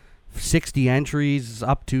getting 60 entries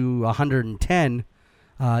up to 110.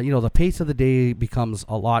 The pace of the day becomes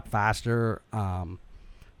a lot faster.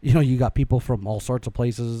 You got people from all sorts of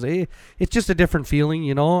places. It's just a different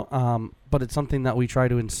feeling, but it's something that we try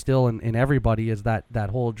to instill in everybody, is that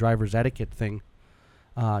whole driver's etiquette thing.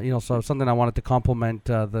 So something I wanted to compliment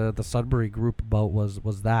the Sudbury group about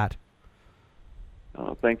was that.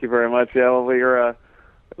 Oh, thank you very much. Yeah, well,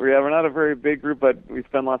 we're not a very big group, but we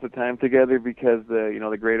spend lots of time together because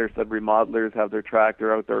the Greater Sudbury Modelers have their track,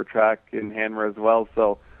 their outdoor track in Hanmer as well.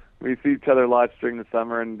 So we see each other lots during the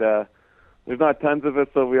summer, and there's not tons of us,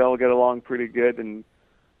 so we all get along pretty good. And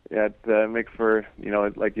yeah, it makes for,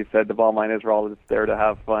 like you said, the ball miners are all just there to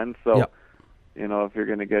have fun. So, yep. If you're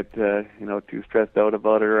going to get too stressed out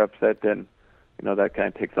about it or upset, then that kind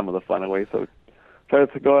of takes some of the fun away. So try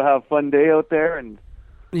to go have a fun day out there, and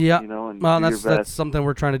and well, do that's something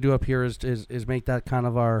we're trying to do up here is make that kind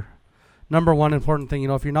of our number one important thing.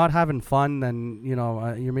 If you're not having fun, then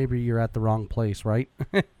you're at the wrong place, right?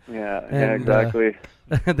 Yeah, exactly.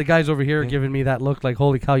 The guys over here are giving me that look like,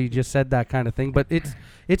 holy cow, you just said that kind of thing. But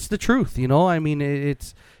it's the truth, I mean,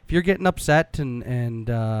 it's if you're getting upset and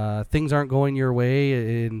things aren't going your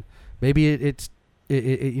way, and maybe it's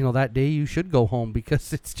that day you should go home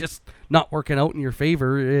because it's just not working out in your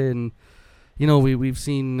favor. And we've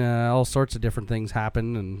seen all sorts of different things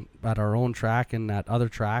happen, and at our own track and at other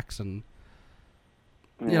tracks, and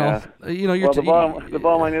well, the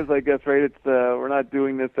bottom line is, I guess, right? It's we're not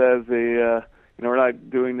doing this as a we're not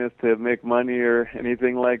doing this to make money or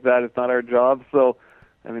anything like that. It's not our job. So,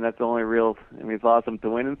 I mean, that's the only real. I mean, it's awesome to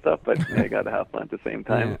win and stuff, but you got to have fun at the same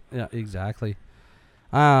time. Yeah, exactly.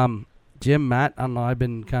 Jim, Matt, I don't know. I've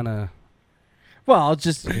been kind of. Well,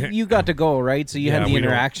 just you got to go, right? So you had the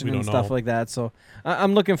interaction and stuff like that. So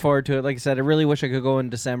I'm looking forward to it. Like I said, I really wish I could go in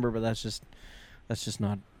December, but that's just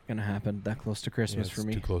not going to happen that close to Christmas for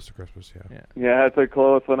me. Too close to Christmas, Yeah, it's a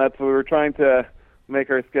close one. That's what we were trying to make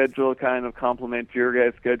our schedule kind of complement your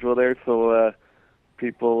guys' schedule there, so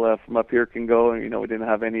people from up here can go. And we didn't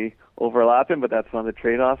have any overlapping, but that's one of the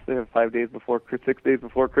trade-offs. They have 6 days before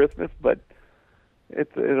Christmas, but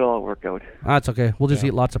it'll all work out. That's okay. We'll just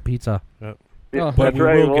eat lots of pizza. Yep. Yeah, that's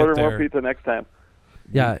right. We'll order more pizza next time.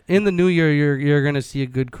 Yeah, in the new year, you're going to see a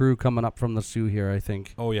good crew coming up from the Sioux here, I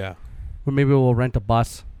think. Oh, yeah. Or maybe we'll rent a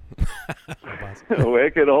bus.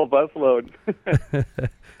 Wicked whole bus load.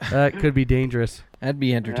 That could be dangerous. That'd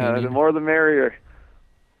be entertaining. The more the merrier.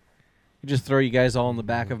 Just throw you guys all in the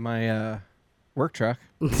back of my work truck.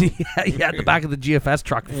 yeah, the back of the GFS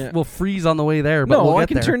truck. Yeah. We'll freeze on the way there, but we'll I get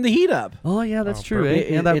can there. turn the heat up. Oh, yeah, that's true.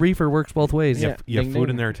 perfect. And that reefer works both ways. Yeah. You have food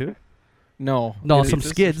in there, too? No, some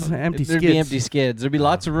skids, empty There'd skids. be empty skids. There'd be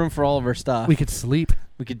lots of room for all of our stuff. We could sleep.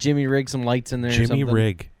 We could Jimmy rig some lights in there. Jimmy or something.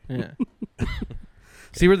 rig. Yeah.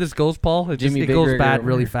 See where this goes, Paul? It Jimmy goes Big bad Rig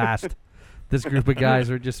really fast. This group of guys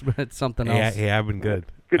are just at something else. Hey, I've been good.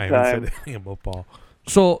 Good I time. haven't said anything about Paul.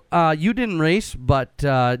 So you didn't race, but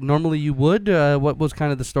normally you would. What was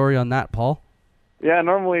kind of the story on that, Paul? Yeah,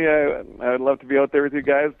 normally I would love to be out there with you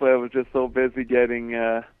guys, but I was just so busy getting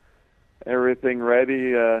everything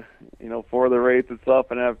ready, for the race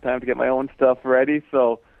itself, and I have time to get my own stuff ready.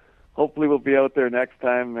 So hopefully we'll be out there next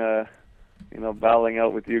time, battling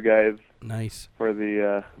out with you guys. Nice. For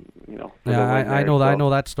the, for I know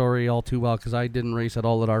that story all too well because I didn't race at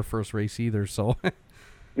all at our first race either. So.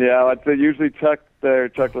 Yeah, I'd say usually Chuck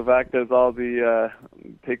Levac does all the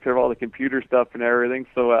takes care of all the computer stuff and everything.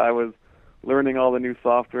 So I was learning all the new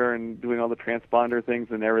software and doing all the transponder things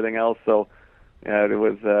and everything else. So yeah, it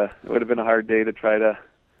would have been a hard day to try to.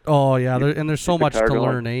 Oh yeah, there's so much to going.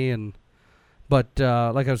 learn, eh? But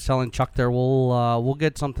like I was telling Chuck there, we'll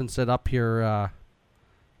get something set up here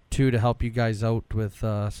too to help you guys out with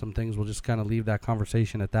some things. We'll just kind of leave that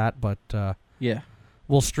conversation at that, but Yeah.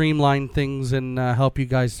 we'll streamline things and help you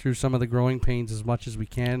guys through some of the growing pains as much as we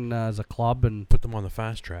can as a club and Put them on the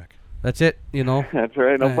fast track. That's it, you know. That's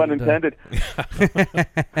right. No pun And, intended.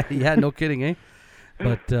 Yeah, no kidding, eh?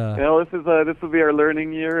 But This will be our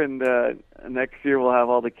learning year, and next year we'll have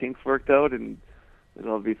all the kinks worked out, and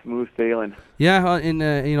it'll be smooth sailing. yeah, and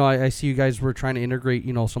I see you guys were trying to integrate,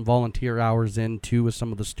 some volunteer hours in too with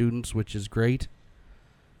some of the students, which is great.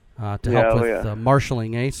 To help with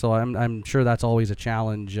marshalling, eh? So I'm sure that's always a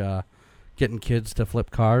challenge, getting kids to flip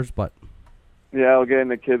cars, but. Yeah, well, getting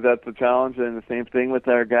the kids, that's the challenge, and the same thing with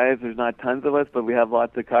our guys. There's not tons of us, but we have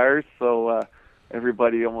lots of cars, so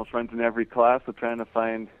everybody almost runs in every class, so trying to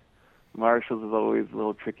find marshals is always a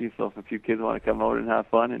little tricky. So if a few kids want to come out and have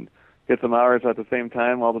fun and get some hours at the same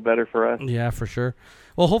time, all the better for us. Yeah, for sure.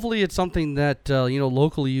 Well, hopefully it's something that,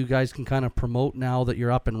 locally you guys can kind of promote now that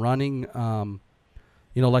you're up and running.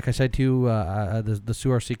 Like I said to you, the Sioux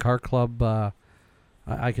RC Car Club,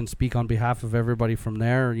 I can speak on behalf of everybody from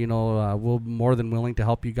there. We're more than willing to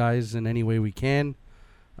help you guys in any way we can.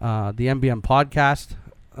 The MBM podcast,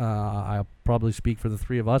 I'll probably speak for the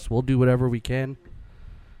three of us. We'll do whatever we can.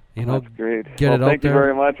 That's great. Get it out thank you there.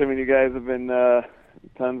 very much. I mean, you guys have been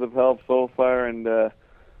tons of help so far, and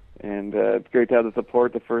it's great to have the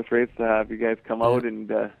support the first race, to have you guys come out and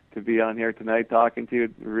to be on here tonight talking to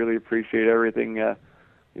you. We really appreciate everything.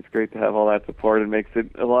 It's great to have all that support. It makes it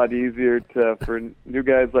a lot easier for new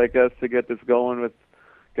guys like us to get this going with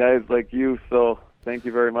guys like you. So thank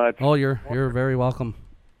you very much. Oh, you're very welcome.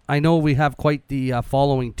 I know we have quite the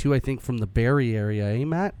following too, I think, from the Barrie area, eh,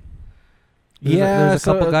 Matt? There's a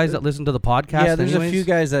couple guys that listen to the podcast. Yeah, there's anyways. a few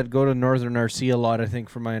guys that go to Northern RC a lot, I think,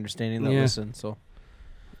 from my understanding, that listen. So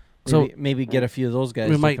maybe get a few of those guys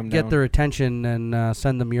we to might come get down. their attention and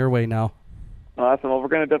send them your way now. Awesome. Well, we're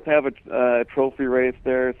going to definitely have a trophy race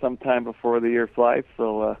there sometime before the year flies,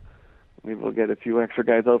 so maybe we'll get a few extra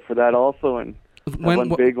guys out for that also, and one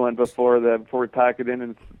big one before we pack it in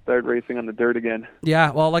and start racing on the dirt again. Yeah,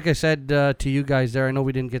 well, like I said to you guys there, I know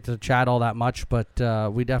we didn't get to chat all that much, but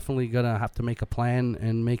we definitely going to have to make a plan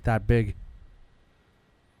and make that big.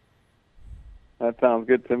 That sounds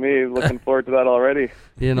good to me. Looking forward to that already.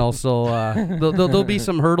 So there'll be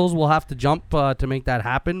some hurdles we'll have to jump to make that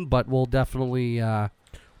happen, but we'll definitely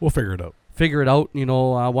We'll figure it out.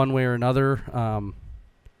 One way or another.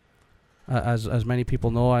 As many people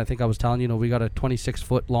know, I think I was telling you, we got a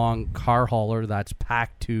 26-foot long car hauler that's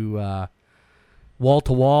packed to wall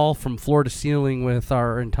to wall, from floor to ceiling, with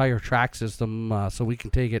our entire track system, so we can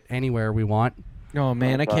take it anywhere we want. Oh,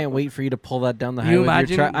 man, I can't wait for you to pull that down the You highway.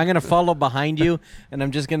 imagine? I'm going to follow behind you, and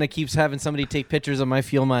I'm just going to keep having somebody take pictures of my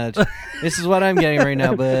fuel mileage. This is what I'm getting right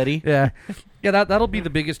now, buddy. Yeah. Yeah, that'll be the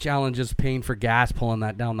biggest challenge, is paying for gas pulling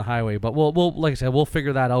that down the highway. But we'll like I said, we'll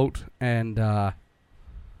figure that out. And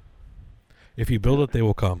If you build it, they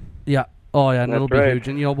will come. yeah. Oh, yeah, and That's it'll be right. huge.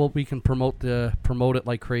 And, we can promote it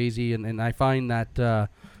like crazy. And I find that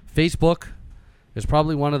Facebook is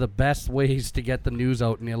probably one of the best ways to get the news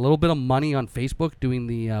out. And a little bit of money on Facebook doing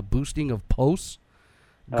the boosting of posts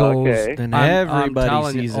goes. Okay. Then I'm everybody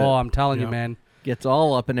telling sees you, it. I'm telling you, Yeah. man. Gets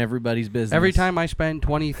all up in everybody's business. Every time I spend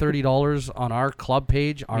 $20, $30 on our club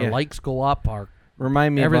page, our Yeah. likes go up.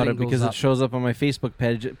 Remind me about everything it, because goes it up. shows up on my Facebook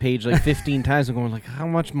page like 15 times. I'm going like, how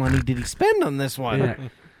much money did he spend on this one?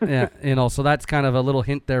 Yeah. Yeah, so that's kind of a little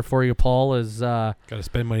hint there for you, Paul, is Got to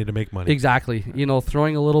spend money to make money. exactly,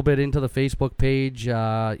 throwing a little bit into the Facebook page,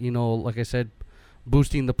 like I said,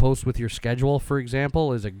 boosting the post with your schedule, for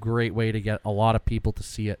example, is a great way to get a lot of people to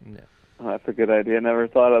see it. Oh, that's a good idea. Never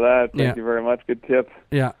thought of that. Thank Yeah. you very much. Good tip.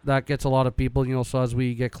 Yeah, that gets a lot of people, so as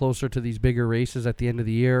we get closer to these bigger races at the end of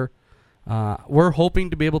the year, we're hoping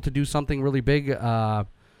to be able to do something really big.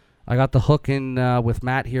 I got the hook in with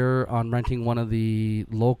Matt here on renting one of the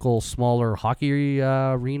local smaller hockey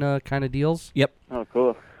arena kind of deals. Yep. Oh,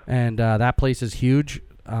 cool. And that place is huge.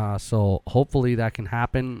 So hopefully that can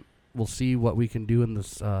happen. We'll see what we can do in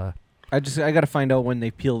this. I got to find out when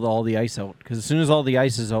they peeled all the ice out, because as soon as all the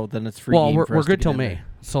ice is out, then it's free. Well, game we're for us to good get till in May. there.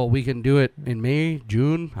 So we can do it in May,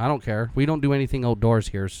 June. I don't care. We don't do anything outdoors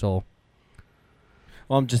here. So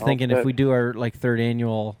Well, I'm just All thinking set. if we do our third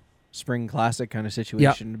annual spring classic kind of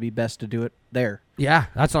situation, it'd be best to do it there. yeah,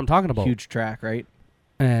 that's what I'm talking about. Huge track, right?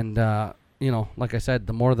 And, like I said,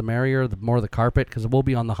 the more the merrier, the more the carpet, because we'll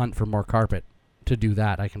be on the hunt for more carpet to do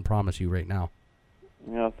that. I can promise you right now.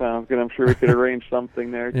 Yeah, sounds good. I'm sure we could arrange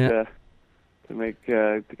something there Yeah. to make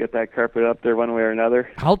to get that carpet up there one way or another.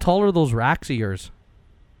 How tall are those racks of yours?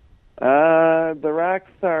 The racks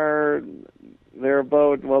they're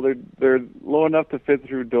about, they're low enough to fit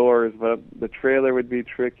through doors, but the trailer would be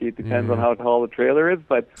tricky. It depends on how tall the trailer is,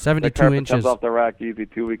 but 72 the carpet inches. comes off the rack easy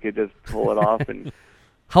too. We could just pull it off and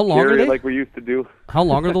How long are carry they? it like we used to do. How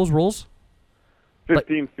long are those rolls?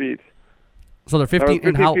 15 feet. So they're 15 and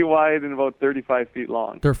 50 how? feet wide and about 35 feet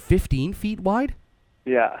long. They're 15 feet wide?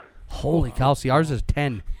 Yeah. Holy cow. See, ours is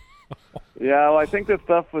 10. Yeah, well, I think this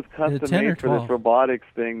stuff was 10 custom or made for 12? this robotics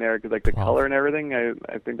thing there, because like the 12. color and everything,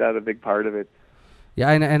 I think that was a big part of it. Yeah,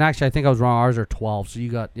 and actually, I think I was wrong. Ours are 12. So you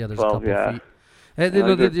got, there's 12, a couple yeah. feet.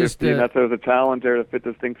 They're They're just, 15. That's why it was a challenge there to fit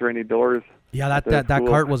this thing through any doors. yeah, That's that cool.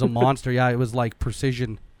 cart was a monster. Yeah, it was like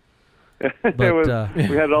precision. It But, was, we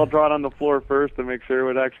had it all drawn on the floor first to make sure it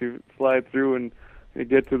would actually slide through and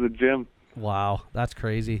get to the gym. Wow, that's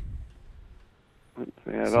crazy.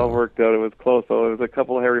 Yeah, it So- all worked out. It was close, though. It was a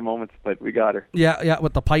couple of hairy moments, but we got her. Yeah,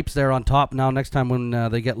 with the pipes there on top. Now, next time when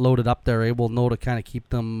they get loaded up there, we'll know to kind of keep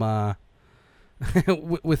them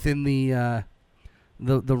within the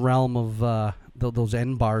realm of those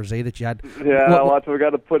end bars, that you had. Yeah, What- well, that's what we got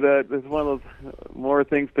to put. There's one of those more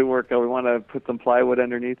things to work out. We want to put some plywood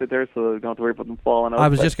underneath it there, so we don't have to worry about them falling out. I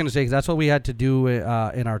was but- just going to say, 'cause that's what we had to do in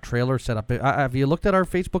our trailer setup. Have you looked at our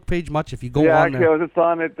Facebook page much? If you go yeah, on actually, there. I was just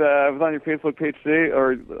on it. I was on your Facebook page today,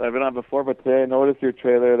 or I've been on before, but today I noticed your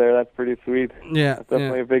trailer there. That's pretty sweet. Yeah, That's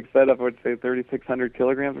definitely a big setup. I would say 3,600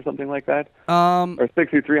 kilograms or something like that, yeah. or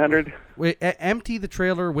 6,300. We empty the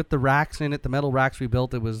trailer with the racks in it, the metal racks we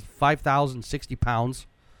built. It was 5,060 pounds.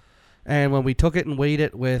 And when we took it and weighed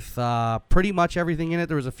it with pretty much everything in it,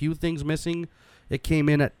 there was a few things missing. It came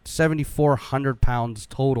in at 7,400 pounds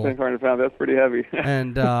total. 600 pounds. That's pretty heavy.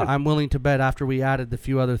 And I'm willing to bet after we added the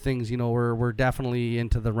few other things, we're definitely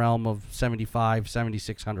into the realm of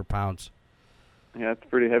 7,600 pounds. Yeah, it's a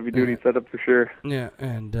pretty heavy duty setup for sure. Yeah,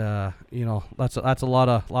 and that's a lot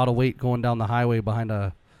of weight going down the highway behind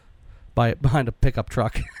a pickup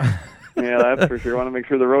truck. Yeah, that's for sure. Want to make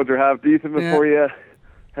sure the roads are half decent before you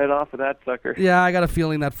head off with that sucker. Yeah, I got a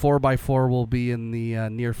feeling that 4x4 will be in the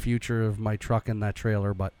near future of my truck and that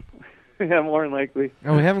trailer, but Yeah, more than likely.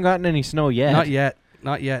 Oh, we haven't gotten any snow yet.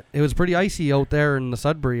 not yet. It was pretty icy out there in the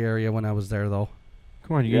Sudbury area when I was there, though.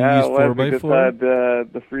 Come on, you Yeah, can use well, we just 4x4. had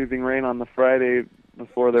the freezing rain on the Friday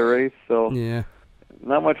before the race, so Yeah,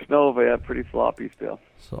 not much snow, but yeah, pretty sloppy still.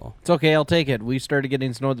 so It's okay, I'll take it. We started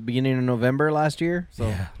getting snow at the beginning of November last year, so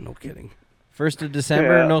yeah, no kidding. 1st of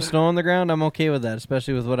December, Yeah. no snow on the ground. I'm okay with that,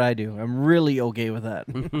 especially with what I do. I'm really okay with that.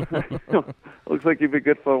 Looks like you'd be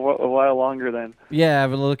good for a while longer then. Yeah,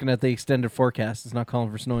 I've been looking at the extended forecast. It's not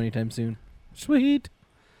calling for snow anytime soon. Sweet.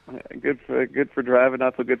 Good for driving,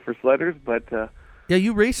 not so good for sledders, but Yeah,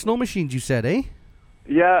 you race snow machines, you said, eh?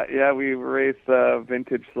 yeah, we race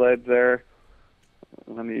vintage sleds there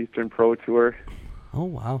on the Eastern Pro Tour. Oh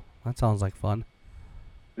wow, that sounds like fun.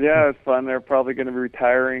 Yeah, it's fun. They're probably going to be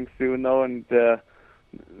retiring soon though, and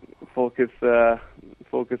focus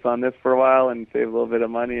on this for a while and save a little bit of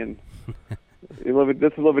money, and this is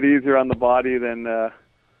a little bit easier on the body than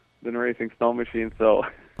racing snow machines. So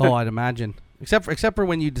Oh, I'd imagine. Except for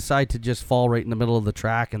when you decide to just fall right in the middle of the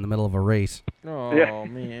track in the middle of a race. Oh, yeah,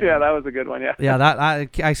 man. yeah, that was a good one. Yeah, Yeah, that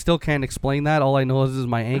I still can't explain that. All I know is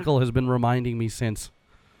my ankle has been reminding me since.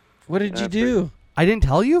 What did you That's do? I didn't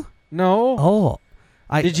tell you? No. Oh.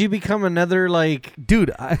 Did you become another,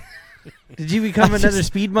 Dude, did you become I another just-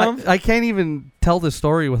 speed bump? I can't even tell this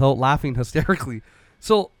story without laughing hysterically.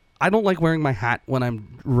 So I don't like wearing my hat when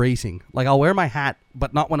I'm racing. Like, I'll wear my hat,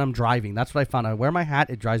 but not when I'm driving. That's what I found. I wear my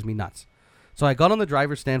hat, it drives me nuts. So I got on the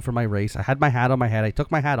driver's stand for my race. I had my hat on my head. I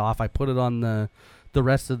took my hat off. I put it on the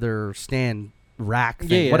rest of their stand rack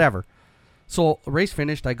thing, Yeah. whatever. So race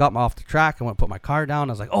finished. I got off the track. I went to put my car down.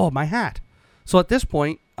 I was like, oh, my hat. So at this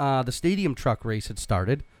point, the stadium truck race had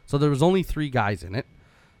started. So there was only 3 guys in it.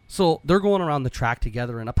 So they're going around the track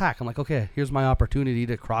together in a pack. I'm like, okay, here's my opportunity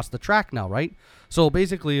to cross the track now, right? So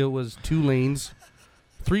basically it was 2 lanes,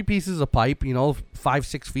 3 pieces of pipe,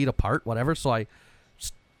 5-6 feet apart, whatever. So I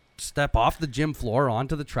step off the gym floor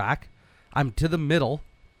onto the track. I'm to the middle.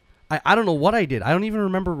 I don't know what I did. I don't even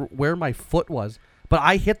remember where my foot was, but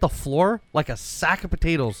I hit the floor like a sack of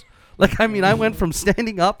potatoes. I went from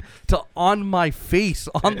standing up to on my face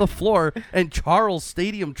on the floor and Charles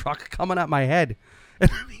Stadium truck coming at my head. And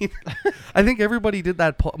I think everybody did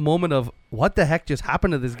that moment of what the heck just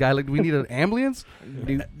happened to this guy? Like, do we need an ambulance?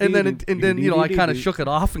 And then I kind of shook it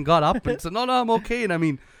off and got up and said, no, I'm okay. And I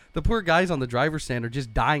mean, the poor guys on the driver's stand are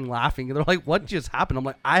just dying laughing. And they're like, what just happened? I'm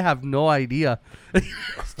like, I have no idea.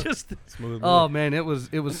 It's just, Smooth. oh man, it was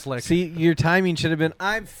slick. See, your timing should have been,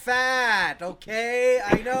 I'm fat, okay?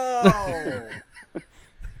 I know.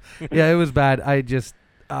 Yeah, it was bad. I just,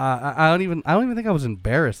 I don't even think I was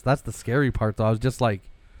embarrassed. That's the scary part, though. I was just like,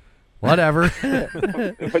 whatever.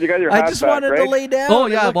 but you got your I hat just back, wanted right? to lay down. Oh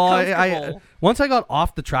and yeah, look well, I comfortable. once I got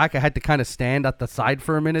off the track, I had to kind of stand at the side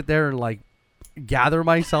for a minute there and like gather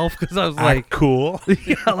myself because I was like, cool.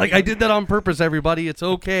 yeah, like I did that on purpose. Everybody, it's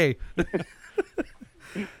okay.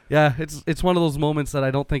 Yeah, it's one of those moments that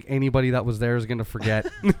I don't think anybody that was there is going to forget.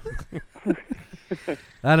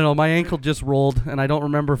 I don't know. My ankle just rolled, and I don't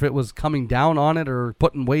remember if it was coming down on it or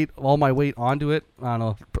putting all my weight onto it. I don't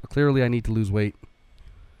know. Clearly, I need to lose weight.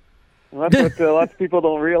 Well, that's what lots of people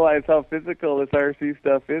don't realize, how physical this RC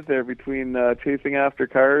stuff is there, between chasing after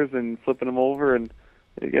cars and flipping them over, and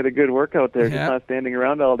you get a good workout there, just not standing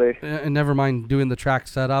around all day. And never mind doing the track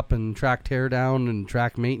setup and track tear down and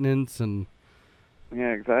track maintenance and...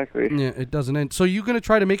 Yeah, exactly. Yeah, it doesn't end. So you going to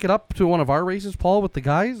try to make it up to one of our races, Paul, with the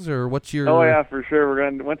guys, or what's your... Oh, yeah, for sure. We're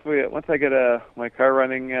going once I get my car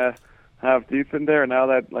running half decent there, now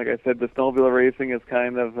that, like I said, the snowmobile racing is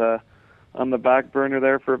kind of on the back burner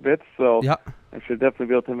there for a bit, so yeah. I should definitely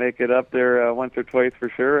be able to make it up there once or twice for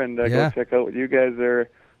sure, and go check out what you guys are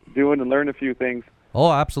doing and learn a few things. Oh,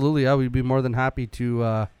 absolutely. Yeah, we'd be more than happy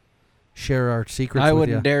to share our secrets with you. I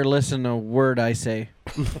wouldn't dare listen a word I say.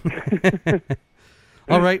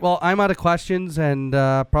 All right, well, I'm out of questions, and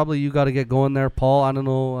probably you got to get going there, Paul. I don't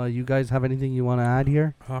know, you guys have anything you want to add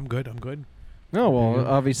here? I'm good. No, well,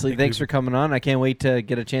 obviously, thanks for coming on. I can't wait to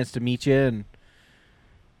get a chance to meet you and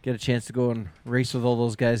get a chance to go and race with all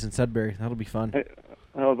those guys in Sudbury. That'll be fun. That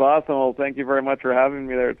was awesome. Well, thank you very much for having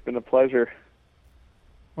me there. It's been a pleasure.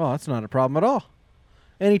 Well, that's not a problem at all.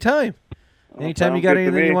 Anytime. Well, Anytime you got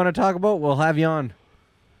anything you want to talk about, we'll have you on.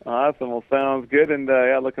 Awesome. Well, sounds good. And,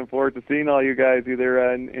 looking forward to seeing all you guys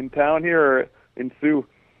either in town here or in Sioux.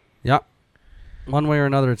 Yeah. One way or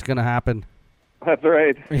another, it's going to happen. That's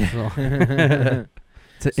right. So,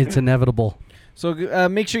 it's inevitable. So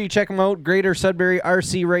make sure you check them out. Greater Sudbury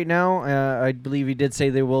RC right now. I believe he did say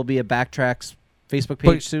there will be a Backtracks Facebook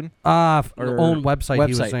page soon. Own website,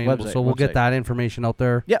 he was saying. So we'll get that information out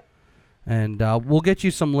there. Yep. And we'll get you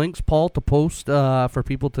some links, Paul, to post for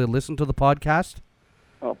people to listen to the podcast.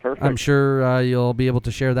 Oh, perfect. I'm sure you'll be able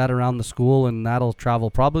to share that around the school, and that'll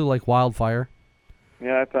travel probably like wildfire.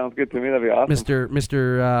 Yeah, that sounds good to me. That'd be awesome.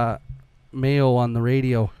 Mr. Mayo on the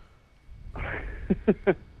radio.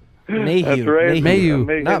 Mayhew. That's right. Mayo.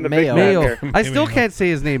 Not Mayo. Mayo. I still can't say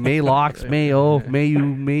his name. Maylocks,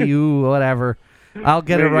 Mayu, whatever. I'll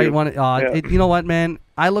get it right one. You know what, man?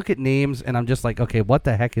 I look at names and I'm just like, okay, what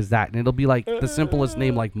the heck is that? And it'll be like the simplest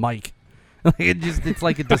name, like Mike. It's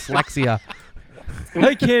like a dyslexia.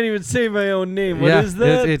 I can't even say my own name. What is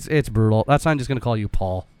that? It's brutal. That's why I'm just gonna call you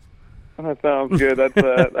Paul. That sounds good. That's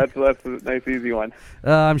a nice, easy one.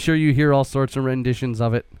 I'm sure you hear all sorts of renditions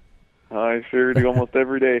of it. I sure do, almost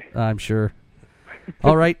every day. I'm sure.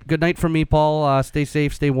 All right. Good night from me, Paul. Stay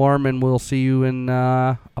safe, stay warm, and we'll see you in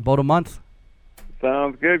about a month.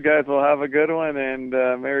 Sounds good, guys. We'll have a good one, and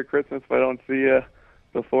Merry Christmas if I don't see you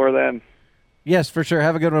before then. Yes, for sure.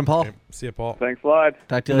 Have a good one, Paul. Okay. See you, Paul. Thanks a lot.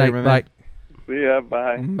 Talk to you later, my man. Bye. See ya.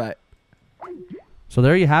 Bye. Bye. So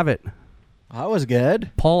there you have it. That was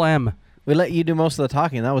good. Paul M. We let you do most of the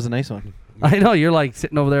talking. That was a nice one. I know, you're like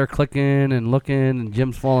sitting over there clicking and looking, and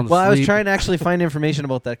Jim's falling asleep. Well, I was trying to actually find information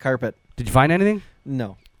about that carpet. Did you find anything?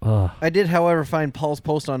 No. Ugh. I did, however, find Paul's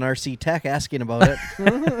post on RC Tech asking about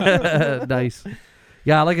it. Nice.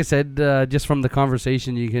 Yeah, like I said, just from the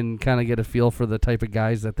conversation, you can kind of get a feel for the type of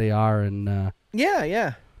guys that they are. And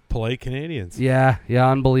Yeah. Polite Canadians. Yeah,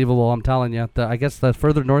 unbelievable. I'm telling you. I guess the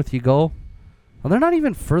further north you go, well, they're not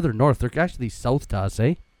even further north. They're actually south to us,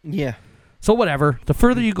 eh? Yeah. So whatever. The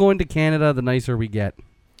further you go into Canada, the nicer we get.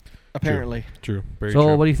 Apparently. True. Very So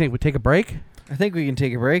true. what do you think? We take a break? I think we can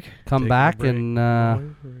take a break. Come Take a back break. and I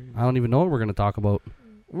don't even know what we're going to talk about.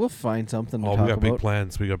 We'll find something to Oh, talk we got about. big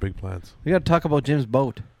plans. We got big plans. We got to talk about Jim's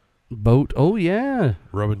boat. Boat. Oh, yeah.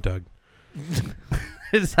 Rub and tug.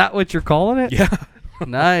 Is that what you're calling it? Yeah.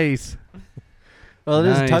 Nice. Well, it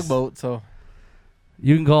is a Nice. tugboat, so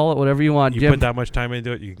You can call it whatever you want, You Jim. put that much time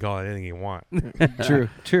into it, you can call it anything you want.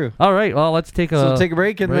 true. All right. Well, let's take So take a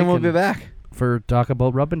break and then we'll be back. for talk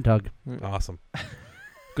about rub and tug. Awesome.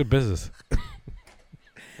 Good business.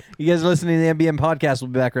 You guys are listening to the MBM podcast. We'll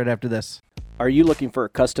be back right after this. Are you looking for a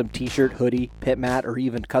custom t-shirt, hoodie, pit mat, or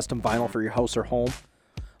even custom vinyl for your house or home?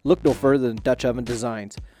 Look no further than Dutch Oven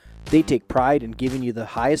Designs. They take pride in giving you the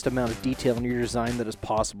highest amount of detail in your design that is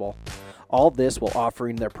possible. All this while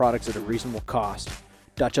offering their products at a reasonable cost.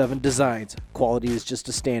 Dutch Oven Designs. Quality is just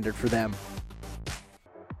a standard for them.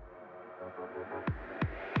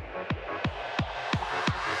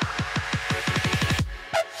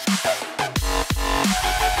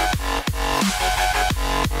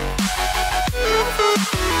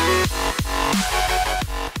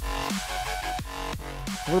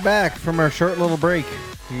 We're back from our short little break.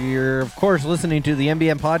 You're, of course, listening to the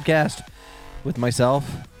MBM podcast with myself,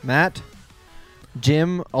 Matt,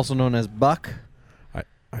 Jim, also known as Buck, Hi.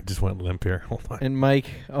 I just went limp here. Hold on. And Mike,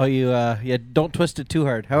 don't twist it too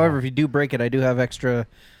hard. However, if you do break it, I do have extra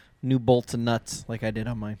new bolts and nuts like I did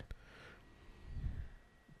on mine.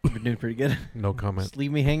 I've been doing pretty good. No comment. Just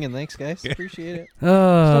leave me hanging. Thanks, guys. Appreciate it.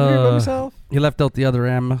 Stop here by Uh, myself. you left out the other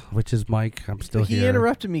M, which is Mike. I'm still He here.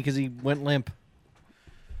 interrupted me because he went limp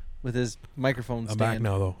with his microphone I'm stand. back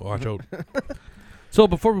now, though. Watch out. So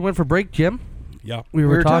before we went for break, Jim, Yeah. we We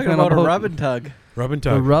were were talking about a rub and tug. Rub and a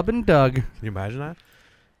tug. rub and dug. Can you imagine that?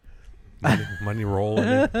 Money roll.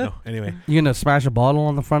 No, anyway. You gonna smash a bottle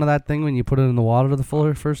on the front of that thing when you put it in the water the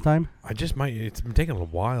first time? I just might. It's been taking a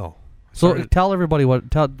while. So tell everybody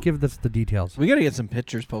give us the details. We got to get some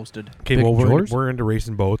pictures posted. Okay, Big well, George? we're into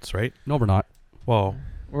racing boats, right? No, we're not. Well,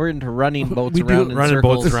 We're into running boats We do around in running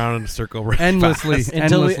circles boats around in a circle right Endlessly. fast.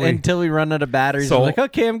 until we run out of batteries. So- We're like,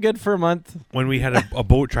 okay, I'm good for a month. When we had a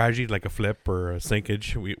boat tragedy, like a flip or a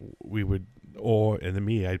sinkage, we would, and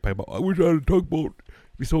then I'd pipe up, I wish I had a tugboat.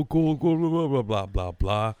 It'd be so cool, blah, blah, blah, blah, blah,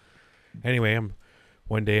 blah. Anyway,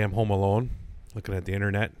 one day I'm home alone, looking at the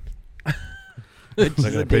internet, It's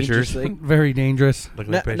looking a at pictures, dangerous thing. Very dangerous.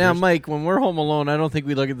 looking at pictures. Now, Mike, when we're home alone, I don't think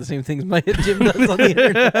we look at the same things Jim does on the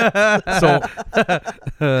internet.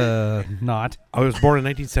 So Not. I was born in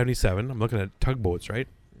 1977. I'm looking at tugboats, right?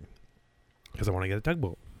 Because I want to get a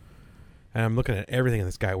tugboat. And I'm looking at everything in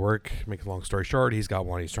this guy at work. Make a long story short, he's got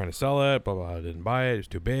one. He's trying to sell it. Blah, blah. I didn't buy it. It's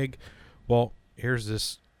too big. Well, here's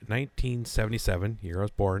this 1977, year I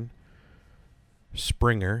was born,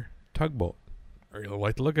 Springer tugboat. I really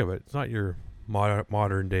like the look of it. It's not your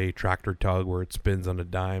modern day tractor tug where it spins on a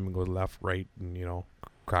dime and goes left, right, and,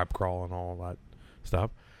 crab crawl and all that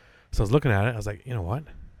stuff. So I was looking at it. I was like, you know what?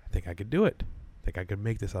 I think I could do it. I think I could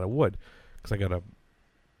make this out of wood because I got a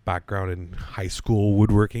background in high school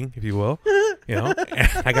woodworking, if you will. And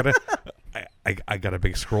I got a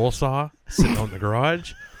big scroll saw sitting out in the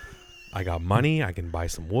garage. I got money. I can buy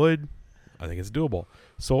some wood. I think it's doable.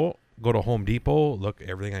 So go to Home Depot, look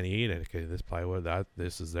everything I need. Okay, this plywood,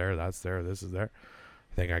 this is there, that's there, this is there.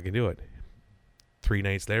 I think I can do it. 3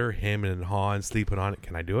 nights later, him and Han sleeping on it.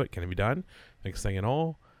 Can I do it? Can it be done? Next thing you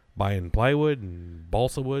know, buying plywood and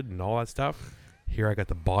balsa wood and all that stuff. Here I got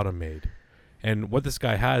the bottom made. And what this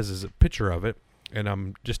guy has is a picture of it, and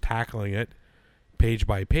I'm just tackling it page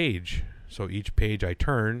by page. So each page I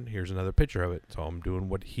turn, here's another picture of it. So I'm doing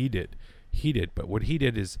what he did. But what he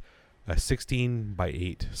did is a 16 by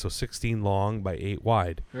 8. So 16 long by 8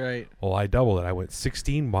 wide. Right. Well, I doubled it. I went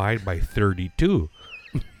 16 wide by 32.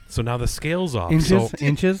 So now the scale's off.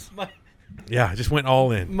 Inches? Yeah, I just went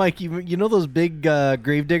all in. Mike, you know those big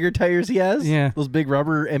Gravedigger tires he has? Yeah. Those big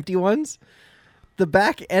rubber empty ones? The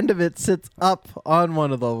back end of it sits up on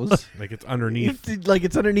one of those. Like it's underneath. Like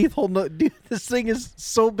it's underneath holding up. Dude, this thing is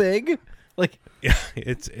so big. Like, Yeah,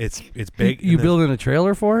 it's big. You and then- building a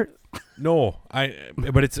trailer for it? No,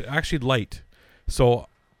 but it's actually light. So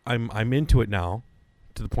I'm into it now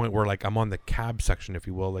to the point where like I'm on the cab section, if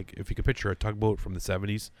you will. Like if you could picture a tugboat from the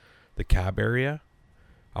 70s, the cab area,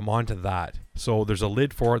 I'm onto that. So there's a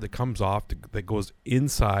lid for it that comes off that goes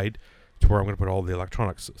inside to where I'm going to put all the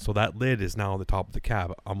electronics. So that lid is now on the top of the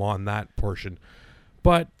cab. I'm on that portion.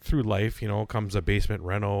 But through life, comes a basement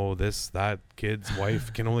reno, this, that, kids,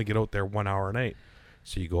 wife can only get out there 1 hour a night.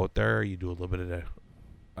 So you go out there, you do a little bit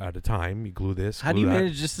at a time. You glue this, how do glue you that.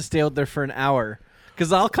 manage just to stay out there for an hour?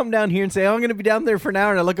 Because I'll come down here and say, I'm going to be down there for an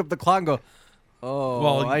hour, and I look up the clock and go,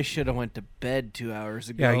 Well, I should have went to bed 2 hours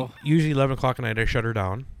ago. Yeah, usually 11 o'clock at night I shut her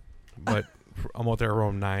down. But I'm out there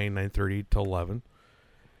around 9:30 till 11.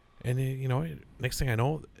 And, next thing I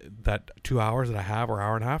know, that 2 hours that I have or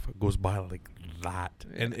hour and a half goes by like that.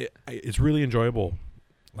 And it's really enjoyable.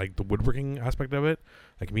 Like the woodworking aspect of it.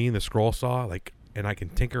 Like me and the scroll saw, and I can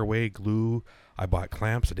tinker away, glue. I bought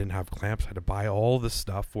clamps. I didn't have clamps. I had to buy all this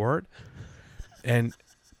stuff for it. And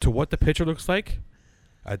to what the picture looks like,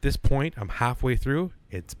 at this point, I'm halfway through.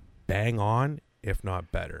 It's bang on, if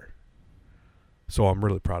not better. So I'm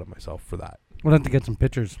really proud of myself for that. We'll have to get some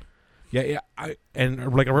pictures. Yeah.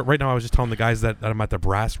 And like right now, I was just telling the guys that I'm at the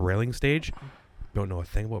brass railing stage. Don't know a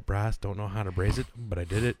thing about brass. Don't know how to braze it, but I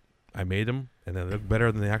did it. I made them, and they look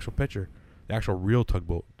better than the actual picture, the actual real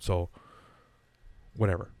tugboat. So,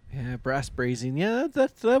 whatever. Yeah, brass brazing. Yeah,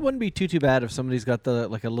 that wouldn't be too bad if somebody's got a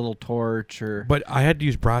little torch or. But I had to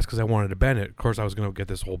use brass because I wanted to bend it. Of course, I was going to get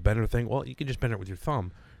this whole bender thing. Well, you can just bend it with your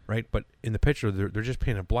thumb, right? But in the picture, they're just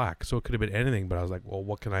painted black, so it could have been anything. But I was like, well,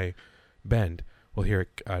 what can I bend? Well, here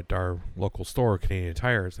at our local store, Canadian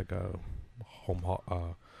Tire, it's like a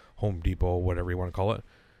Home Depot, whatever you want to call it.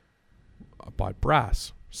 I bought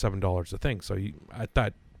brass, $7 a thing. So at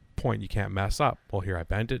that point, you can't mess up. Well, here I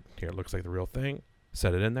bent it. Here it looks like the real thing.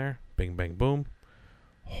 Set it in there. Bing, bang, boom.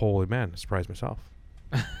 Holy man, I surprised myself.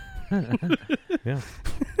 Yeah.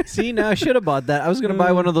 See, now I should have bought that. I was gonna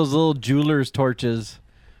buy one of those little jeweler's torches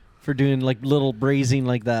for doing like little brazing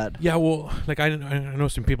like that. Yeah, well, like I know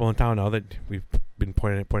some people in town now that we've been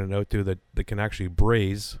pointing out to that they can actually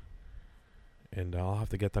braise, and I'll have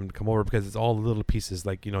to get them to come over because it's all little pieces.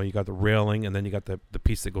 Like, you know, you got the railing, and then you got the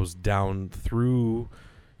piece that goes down through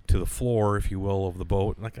to the floor, if you will, of the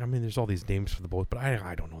boat. Like, I mean, there's all these names for the boat, but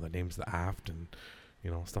I don't know the names of the aft and, you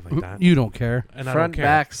know, stuff like that. You don't care. And I Front, don't care.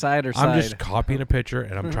 back, side, or side. I'm just copying a picture,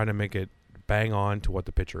 and I'm trying to make it bang on to what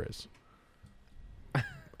the picture is.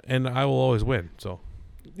 And I will always win, so.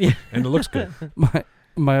 Yeah. And it looks good.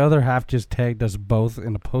 My other half just tagged us both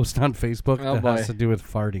in a post on Facebook Oh, that boy. has to do with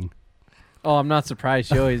farting. Oh, I'm not surprised.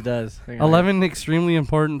 She always does. Hang on. 11 extremely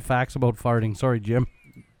important facts about farting. Sorry, Jim.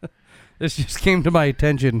 This just came to my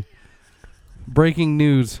attention. Breaking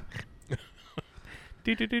news.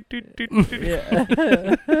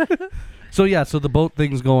 Yeah. So the boat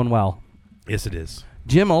thing's going well. Yes, it is.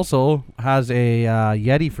 Jim also has a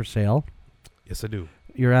Yeti for sale. Yes, I do.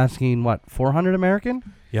 You're asking what, 400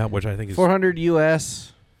 American? Yeah, which I think is 400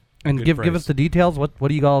 US. And Good give price. us the details. What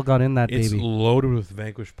do you all got in that it's baby? loaded with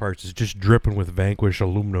Vanquish parts. It's just dripping with Vanquish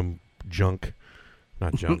aluminum junk.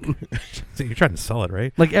 Not junk. So you're trying to sell it,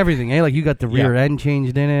 right? Like everything, eh? Like you got the Yeah. rear end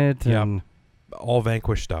changed in it. Yeah. And All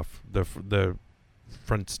Vanquish stuff. The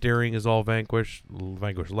front steering is all Vanquish.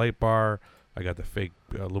 Vanquish light bar. I got the fake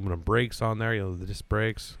aluminum brakes on there. You know, the disc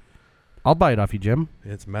brakes. I'll buy it off you, Jim,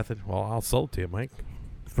 It's method. Well, I'll sell it to you, Mike.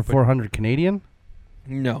 for 400 Canadian.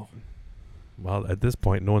 No. Well, at this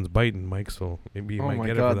point, no one's biting, Mike. So maybe you Oh might my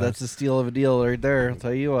get God, it for that. that's a steal of a deal right there. I'll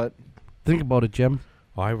tell you what. Think about it, Jim.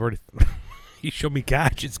 Oh, I've already. You showed me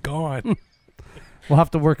cash. It's gone. We'll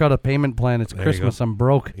have to work out a payment plan. It's There you Christmas. I'm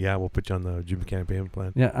broke. Yeah, we'll put you on the Jim Buchanan payment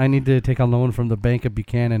plan. Yeah, I need to take a loan from the Bank of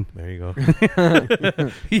Buchanan. There you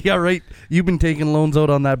go. Yeah, right. You've been taking loans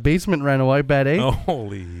out on that basement reno, I bet, eh? Oh,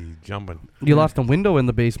 holy jumping. You lost a window in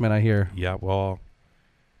the basement, I hear. Yeah, well,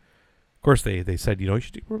 of course they said, you know, you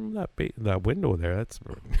should remove that window there. That's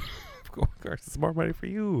of course it's more money for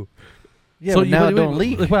you. Yeah, but now it don't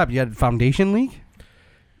leak. What happened? You had a foundation leak?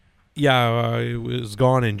 Yeah, it was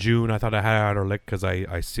gone in June. I thought I had a lick because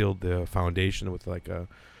I sealed the foundation with like a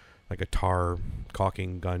tar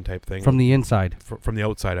caulking gun type thing From the inside. From the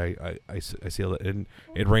outside. I sealed it, and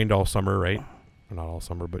it rained all summer, right? Well, not all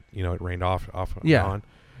summer, but you know, it rained off Yeah. and on,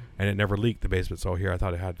 and it never leaked the basement. So here I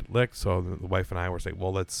thought it had licked. So the wife and I were saying,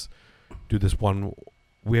 well, let's do this one.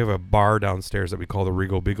 We have a bar downstairs that we call the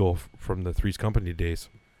Regal Beagle from the Three's Company days,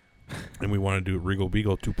 and we want to do Regal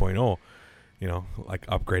Beagle 2.0. You know, like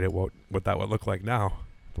upgrade it. What that would look like now.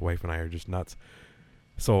 The wife and I are just nuts.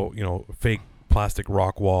 So, you know, fake plastic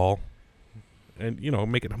rock wall, and you know,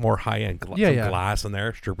 make it more high end. Yeah. Glass in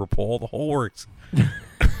there, stripper pole, the whole works.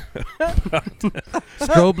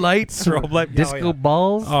 Strobe lights. Strobe light, Disco yeah.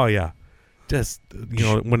 balls. Oh yeah, just you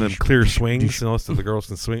know, one of them clear swings, you know, so the girls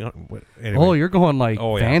can swing on. Anyway. Oh, you're going like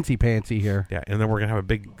Oh, yeah. fancy pantsy here. Yeah, and then we're gonna have a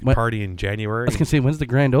big What? party in I January. was going to say, when's the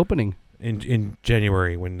grand opening? In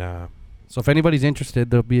January when So if anybody's interested,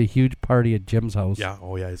 there'll be a huge party at Jim's house yeah,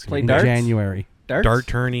 oh yeah, it's Play in gonna be darts? January. Darts? dart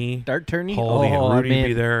tourney. Dart tourney? Holly oh, and Rudy I'm in.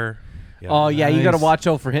 be there. Yeah. Oh, yeah, you got to Nice. watch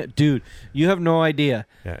out for him. Dude, you have no idea.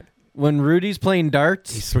 Yeah, When Rudy's playing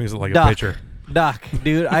darts, he swings it like Duck. a pitcher. Duck,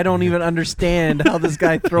 dude, I don't even understand how this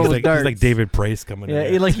guy throws He's darts. like David Price coming Yeah,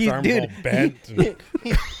 in. he- like His he's arms dude. all bent.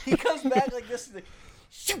 He comes back like this,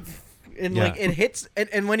 and Yeah. like it hits,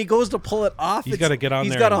 and when he goes to pull it off, He's gotta get on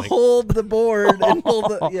He's there got to and, like- hold the board and hold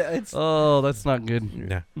the. Yeah, it's. Oh, that's not good.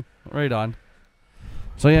 yeah. Right on.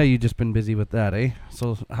 So yeah, you just been busy with that, eh?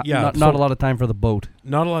 So Yeah, not so- a lot of time for the boat.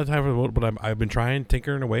 Not a lot of time for the boat, but I've been trying,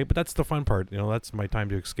 tinkering away. But that's the fun part. You know, that's my time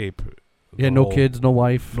to escape. Yeah, the no whole- kids, no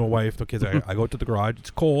wife. No wife, no kids. I go to the garage.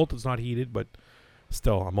 It's cold. It's not heated, but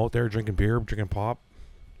still, I'm out there drinking beer, drinking pop.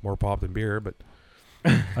 More pop than beer, but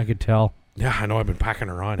I could tell. yeah, I know I've been packing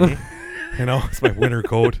her on. Eh? You know, it's my winter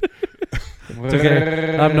coat. It's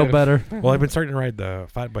okay. I'm no better. Well, I've been starting to ride the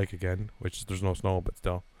fat bike again, which there's no snow, but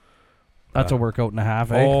still. That's a workout and a half,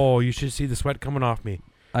 eh? Oh, you should see the sweat coming off me.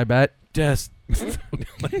 I bet. Just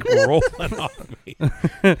like rolling off me.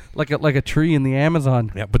 like a tree in the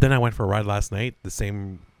Amazon. Yeah, but then I went for a ride last night, the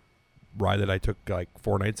same ride that I took like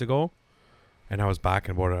 4 nights ago, and I was back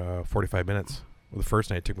in about 45 minutes. Well, the first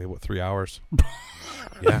night took me about 3 hours.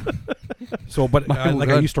 Yeah. So, but My like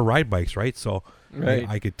I God. used to ride bikes, right? So Right.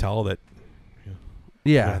 I could tell that I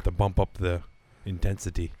Yeah. have to bump up the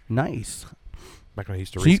intensity. Nice. Back when I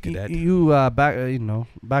used to So race you, cadet. you back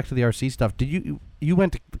back to the RC stuff. Did you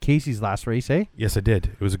went to Casey's last race, eh? Yes, I did.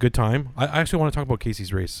 It was a good time. I actually want to talk about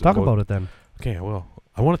Casey's race. Talk about it then. Okay, I will.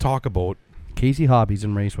 I want to talk about Casey Hobbies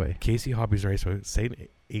in Raceway. Casey Hobbies Raceway,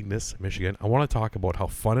 St. Ignace, Michigan. I want to talk about how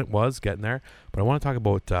fun it was getting there, but I want to talk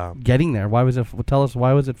about Getting there. Why was it? Tell us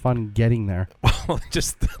why was it fun getting there?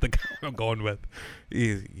 just the guy I'm going with.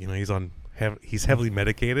 He's heavily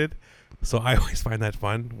medicated, so I always find that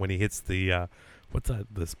fun when he hits the what's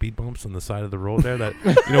that? The speed bumps on the side of the road there. That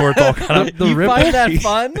where it's all cut up. You find that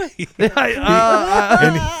fun?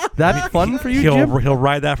 That's fun for you, He'll Jim? he'll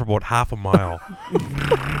ride that for about half a mile.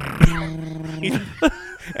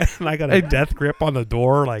 And I got a death grip on the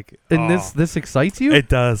door, like. And this excites you? It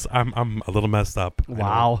does. I'm a little messed up.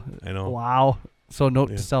 Wow. I know. Wow. So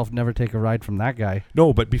note Yeah. to self: never take a ride from that guy.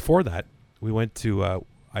 No, but before that, we went to.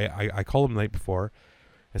 I called him the night before.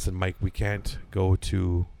 I said, Mike, we can't go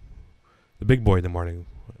to the Big Boy in the morning.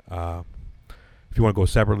 If you want to go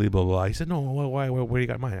separately, blah blah blah. He said, no. Why? What do you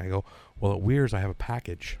got in mind? I go, well, at Weir's I have a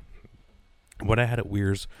package. What I had at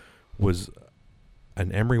Weir's was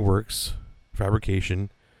an Emery Works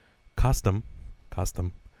fabrication custom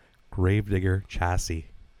Gravedigger chassis.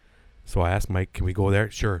 So I asked Mike, can we go there?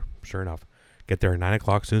 Sure enough. Get there at 9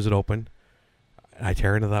 o'clock as soon as it opened. And I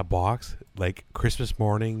tear into that box like Christmas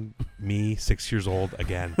morning, me 6 years old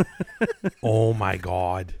again. Oh my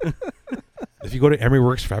God. If you go to Emery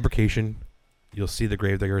Works Fabrication, you'll see the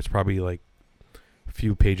Gravedigger. It's probably like a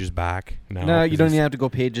few pages back now. No, you don't even have to go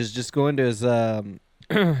pages. Just go into his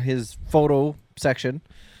his photo section.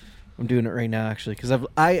 I'm doing it right now, actually, because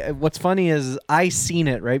what's funny is I seen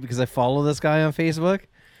it, right, because I follow this guy on Facebook,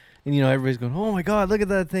 and everybody's going, "Oh my God, look at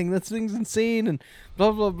that thing! That thing's insane!" and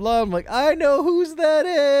blah blah blah. I'm like, I know whose that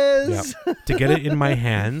is. Yeah. To get it in my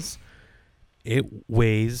hands, it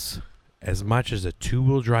weighs as much as a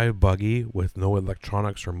 2-wheel drive buggy with no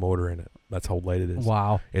electronics or motor in it. That's how light it is.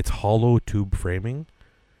 Wow. It's hollow tube framing,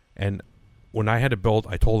 and when I had it built,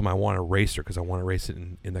 I told him I want a racer because I want to race it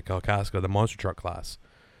in the Kalkaska, the monster truck class.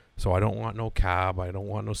 So I don't want no cab. I don't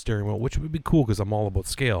want no steering wheel, which would be cool because I'm all about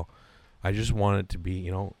scale. I just want it to be,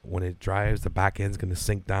 when it drives, the back end's going to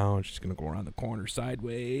sink down. It's just going to go around the corner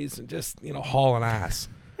sideways and just, haul an ass.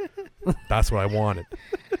 That's what I wanted.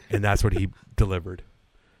 And that's what he delivered.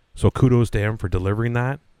 So kudos to him for delivering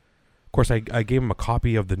that. Of course, I gave him a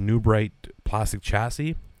copy of the New Bright plastic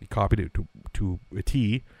chassis. He copied it to a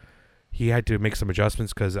T. He had to make some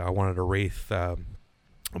adjustments because I wanted a Wraith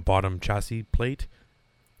bottom chassis plate.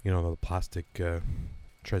 The plastic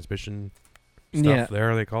transmission stuff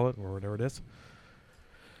there, they call it, or whatever it is.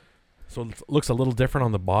 So it looks a little different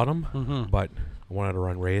on the bottom, but I wanted to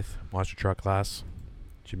run Wraith, monster truck class,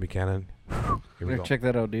 Jim Buchanan. Here we go. Check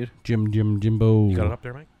that out, dude. Jimbo. You got it up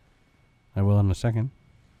there, Mike? I will in a second.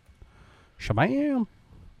 Shabam.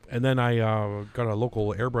 And then I got a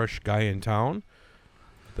local airbrush guy in town,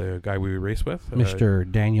 the guy we race with. Mr.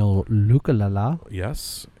 Daniel Lucalala.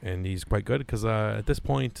 Yes, and he's quite good because at this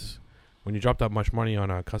point, when you drop that much money on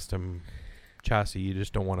a custom chassis, you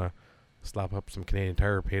just don't want to slap up some Canadian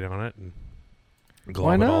Tire paint on it and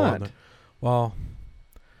glob Why it all on not? it. Well,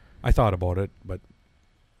 I thought about it, but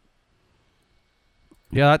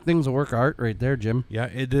Yeah, that thing's a work of art right there, Jim. yeah,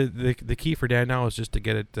 the key for Dan now is just to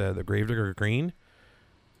get it the Gravedigger green,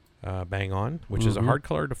 bang on, which is a hard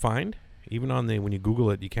color to find. Even when you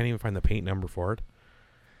Google it, you can't even find the paint number for it.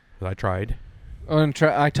 But I tried. Oh, and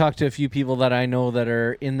I talked to a few people that I know that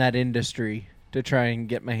are in that industry to try and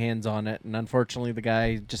get my hands on it, and unfortunately, the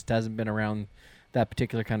guy just hasn't been around that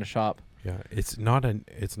particular kind of shop. Yeah, it's not a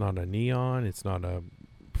neon. It's not a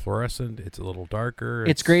fluorescent. It's a little darker.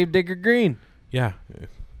 It's Gravedigger green. Yeah.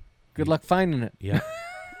 Good luck finding it. Yeah.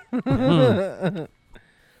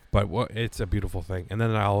 But it's a beautiful thing. And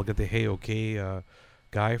then I'll get the Hey OK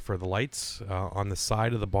guy for the lights on the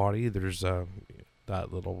side of the body. There's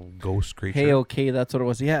that little ghost creature. Hey, okay, that's what it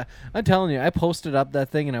was. Yeah, I'm telling you, I posted up that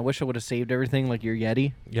thing, and I wish I would have saved everything like your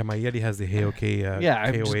Yeti. Yeah, my Yeti has the Hey OK. Yeah,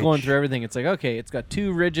 I'm just KOH. going through everything. It's like, okay, it's got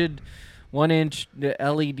 2 rigid 1-inch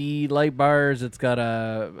LED light bars. It's got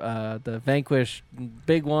the Vanquish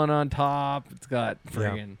big one on top. It's got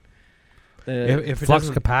friggin' If it Flux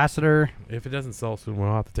doesn't- capacitor. If it doesn't sell soon,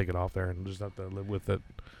 we'll have to take it off there and just have to live with it.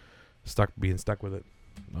 Being stuck with it.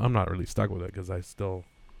 I'm not really stuck with it because I still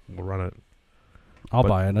will run it. I'll But-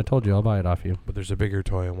 buy it. I told you I'll buy it off you. But there's a bigger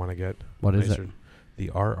toy I want to get. What is Nicer. it? The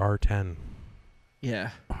RR10.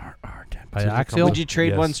 Yeah. By So the Axial? Would you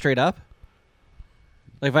trade Yes. one straight up?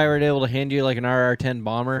 Like if I were able to hand you like an RR10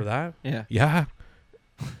 bomber? For that? Yeah. Yeah.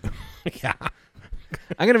 Yeah.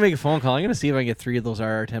 I'm going to make a phone call. I'm going to see if I can get 3 of those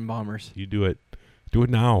RR10 bombers. You do it. Do it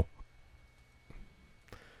now.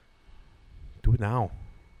 Do it now.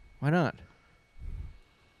 Why not?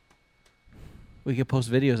 We could post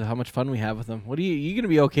videos of how much fun we have with them. What are you going to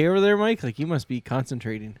be okay over there, Mike? Like you must be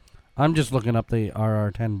concentrating. I'm just looking up the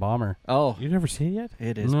RR10 Bomber. Oh, You never seen it yet?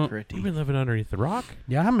 it is No. You've pretty. been living underneath the rock.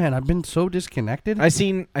 Yeah, man, I've been so disconnected. I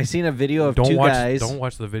seen a video of Don't two watch. guys. Don't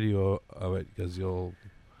watch the video of it because you'll.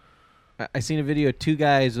 I seen a video of two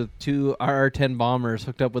guys with two RR10 bombers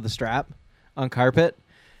hooked up with a strap on carpet,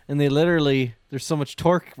 and they literally, there's so much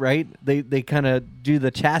torque, right? They kind of do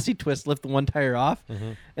the chassis twist, lift the one tire off,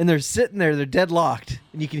 and they're sitting there, they're deadlocked,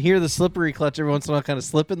 and you can hear the slippery clutch every once in a while kind of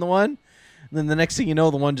slip in the one, and then the next thing you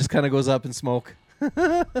know, the one just kind of goes up in smoke.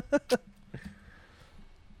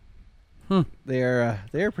 They are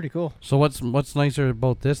pretty cool. So what's nicer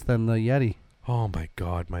about this than the Yeti? Oh my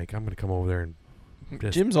God, Mike! I'm gonna come over there and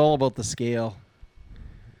just Jim's all about the scale.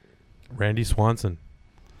 Randy Swanson.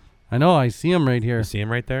 I know, I see him right here. You see him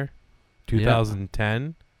right there?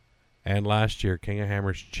 2010 and last year King of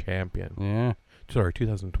Hammers champion. Yeah. Sorry,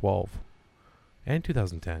 2012 and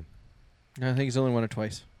 2010. I think he's only won it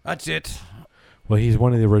twice. That's it. Well, he's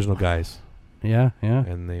one of the original guys, Yeah, yeah.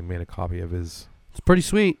 and they made a copy of his. It's pretty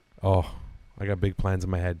sweet. Oh, I got big plans in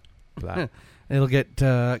my head for that. It'll get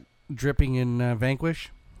dripping in Vanquish.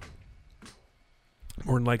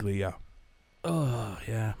 More than likely, yeah. Oh,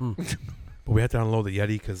 yeah. But we had to unload the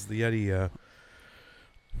Yeti because the Yeti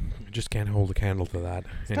just can't hold a candle to that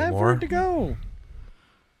Time for anymore. it to go.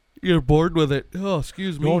 You're bored with it. Oh,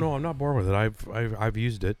 excuse me. No, I'm not bored with it. I've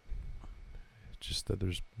used it. It's just that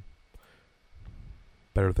there's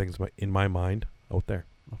better things in my mind out there,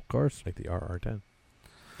 Of course. like the RR10.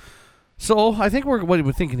 So, I think what are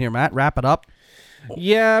we thinking here, Matt? Wrap it up.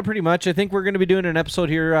 Yeah, pretty much. I think we're going to be doing an episode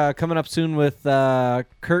here coming up soon with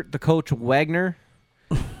Kurt, the coach, Wagner.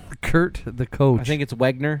 Kurt, the coach. I think it's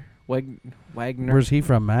Wagner. Wagner. Where's he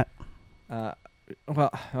from, Matt?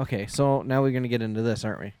 Well, okay. So now we're going to get into this,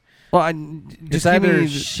 aren't we? Well, It's just give either me...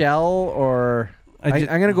 Shell or... I'm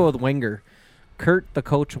going to go with Wenger. Kurt, the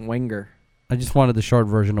coach, Wenger. I just wanted the short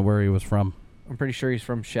version of where he was from. I'm pretty sure he's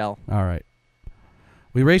from Shell. All right.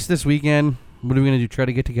 We raced this weekend. What are we going to do? Try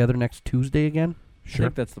to get together next Tuesday again? I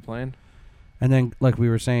think that's the plan. And then, like we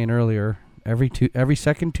were saying earlier, every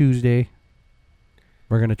second Tuesday,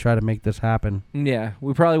 we're going to try to make this happen. Yeah,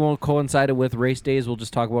 we probably won't coincide it with race days. We'll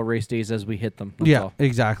just talk about race days as we hit them. That's all.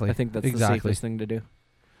 exactly. I think that's the safest thing to do.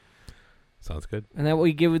 Sounds good. And that way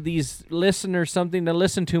we give these listeners something to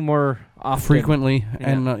listen to more often. Frequently, Yeah.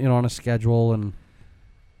 and on a schedule and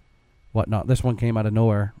whatnot. This one came out of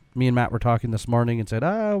nowhere. Me and Matt were talking this morning and said,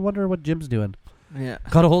 I wonder what Jim's doing. Yeah.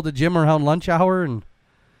 Got a hold of Jim around lunch hour, and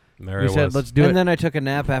And there we it said, was. let's do And it. then I took a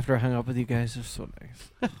nap after I hung up with you guys. It was so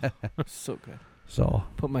nice. So good. So,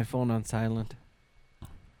 Put my phone on silent.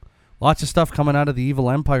 lots of stuff coming out of the Evil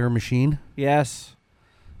Empire machine. Yes.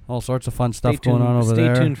 All sorts of fun stuff Stay tuned, going on over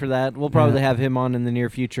there. Stay tuned for that. We'll probably Yeah. have him on in the near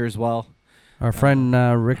future as well. Our friend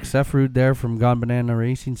Rick Sefrud there from Gone Banana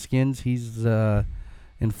Racing Skins, he's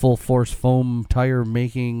in full force foam tire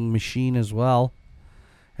making machine as well.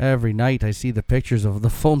 Every night I see the pictures of the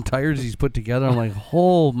foam tires he's put together. I'm like,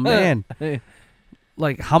 oh man.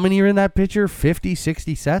 Like, how many are in that picture? 50,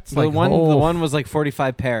 60 sets? The Like, one was like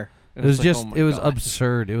 45 pair. It was like, just, oh my it was God.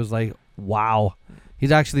 absurd. It was like, wow.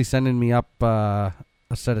 He's actually sending me up a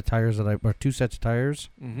set of tires or 2 sets of tires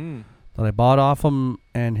Mm-hmm. that I bought off him,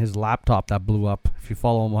 and his laptop that blew up. If you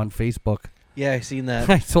follow him on Facebook. Yeah, I seen that.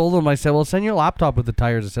 I told him, I said, well, send your laptop with the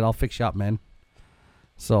tires. I said, I'll fix you up, man.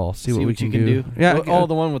 So, see what we can do. Yeah, Oh,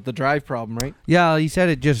 the one with the drive problem, right? yeah, he said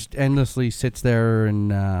it just endlessly sits there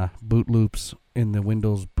and boot loops in the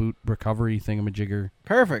Windows boot recovery thingamajigger.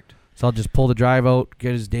 Perfect. So I'll just pull the drive out,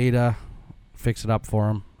 get his data, fix it up for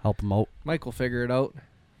him, help him out. Mike will figure it out.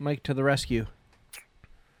 Mike to the rescue.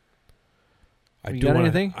 I You do got wanna,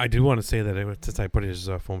 anything? I do want to say that since I put his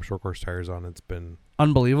foam short course tires on, it's been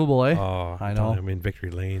Unbelievable, eh? I know. I'm in victory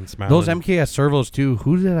lane. Smiling. Those MKS servos, too.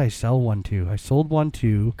 Who did I sell one to? I sold one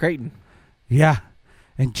to... Creighton. Yeah.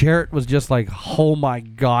 And Jarrett was just like, oh, my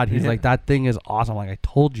God. He's Yeah. like, that thing is awesome. I'm like, I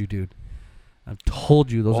told you, dude. I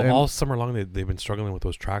told you. Those all summer long they've been struggling with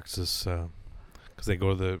those Traxxas because they go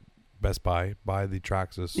to the Best Buy, buy the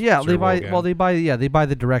Traxxas. Yeah, they servo buy. again. Well, they buy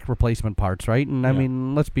the direct replacement parts, right? And I Yeah.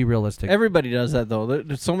 mean, let's be realistic. Everybody does that, though.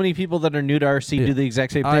 There's so many people that are new to RC Yeah. do the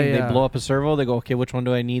exact same thing. I, They blow up a servo. They go, okay, which one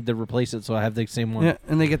do I need to replace it so I have the same one? Yeah,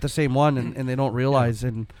 and they get the same one, and they don't realize.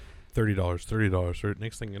 And $30.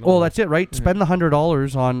 Next thing you know. well, that's it, right? Yeah. Spend the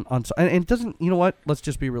 $100 on, and it doesn't. You know what? Let's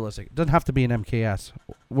just be realistic. It doesn't have to be an MKS.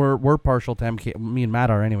 We're partial to MK. Me and Matt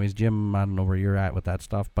are, anyways. Jim, I don't know where you're at with that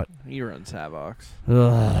stuff, but You run Savox.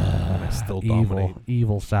 ugh, I still dominate.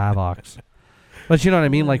 evil Savox. But you know what I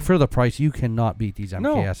mean? Like, for the price, you cannot beat these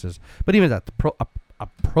No. MKSs. But even that, a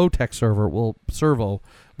ProTech servo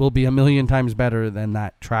will be a million times better than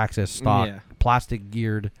that Traxxas stock Yeah. plastic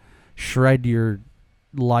geared shred your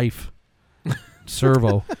life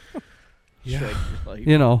servo. Shred your life.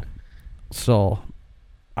 You know, so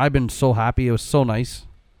I've been so happy. It was so nice.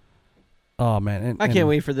 Oh man, I can't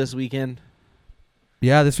wait for this weekend.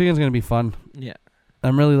 Yeah, this weekend's gonna be fun. Yeah.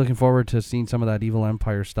 I'm really looking forward to seeing some of that Evil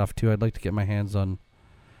Empire stuff too. I'd like to get my hands on.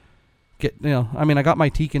 I got my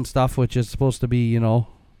Tekken stuff, which is supposed to be,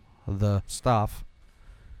 the stuff,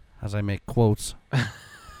 as I make quotes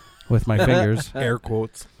with my fingers. Air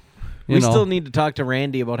quotes. We still need to talk to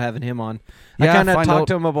Randy about having him on. I kind of talked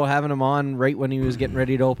to him about having him on right when he was getting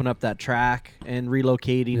ready to open up that track and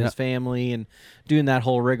relocating his family and doing that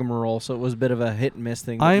whole rigmarole. So it was a bit of a hit and miss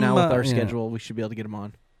thing. But now with our schedule, we should be able to get him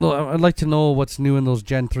on. Well, I'd like to know what's new in those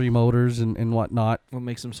Gen 3 motors and whatnot. What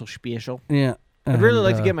makes them so special? Yeah. I'd really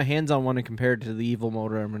like to get my hands on one and compare it to the Evil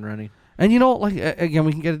motor I've been running. And again,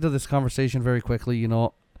 we can get into this conversation very quickly.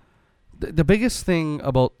 The biggest thing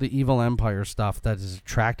about the Evil Empire stuff that is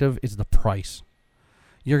attractive is the price.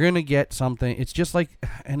 You're going to get something. It's just like,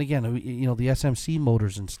 and again, the SMC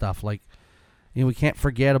motors and stuff. Like, we can't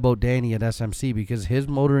forget about Danny at SMC because his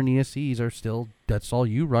motor and ESCs are still, that's all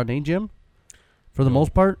you run, Jim? For the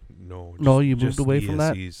most part? No, you moved away from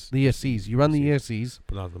that? The ESCs. You run the ESCs.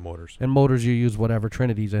 But not the motors. And motors you use whatever,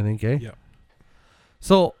 Trinities, I think, eh? Yeah.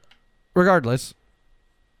 So, regardless,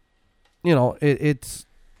 it's...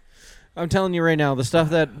 I'm telling you right now, the stuff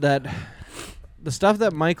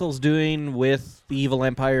that Michael's doing with the Evil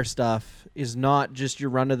Empire stuff is not just your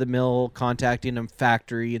run-of-the-mill contacting a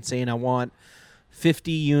factory and saying, I want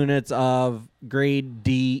 50 units of grade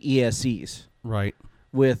D ESCs. Right.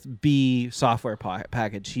 With B software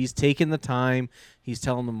package. He's taking the time. He's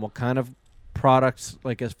telling them what kind of products,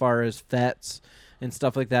 like as far as FETs and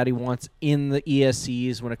stuff like that, he wants in the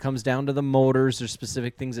ESCs. When it comes down to the motors, there's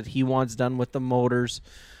specific things that he wants done with the motors,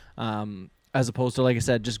 as opposed to, like I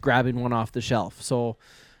said, just grabbing one off the shelf. So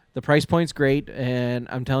the price point's great, and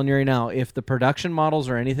I'm telling you right now, if the production models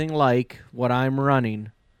are anything like what I'm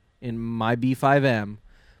running in my B5M,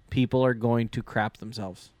 people are going to crap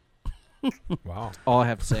themselves. Wow. All I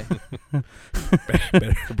have to say.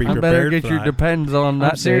 better get your depends on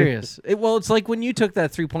that. I'm serious. It's like when you took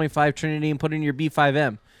that 3.5 Trinity and put it in your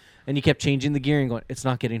B5M and you kept changing the gearing going, it's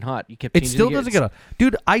not getting hot. You kept It changing still the gear. doesn't get hot.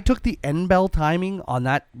 Dude, I took the N-bell timing on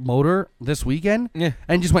that motor this weekend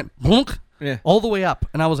and just went blunk all the way up.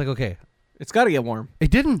 And I was like, okay. It's got to get warm.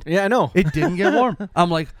 It didn't. Yeah, I know. It didn't get warm.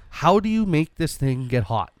 I'm like, how do you make this thing get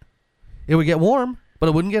hot? It would get warm, but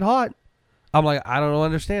it wouldn't get hot. I'm like, I don't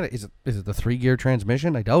understand it. Is it the 3-gear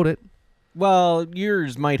transmission? I doubt it. Well,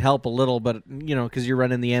 yours might help a little, but because you're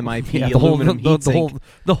running the MIP the aluminum heatsink.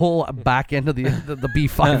 the whole back end of the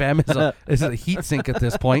B5M is a heat sink at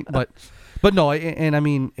this point. But no, and I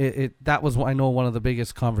mean that was I know one of the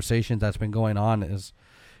biggest conversations that's been going on is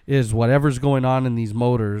whatever's going on in these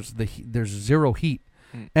motors. There's zero heat,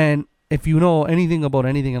 and if you know anything about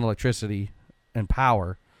anything in electricity and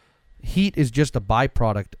power, heat is just a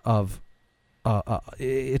byproduct of.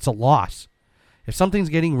 It's a loss. If something's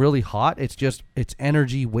getting really hot, it's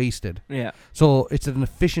energy wasted. Yeah. So it's an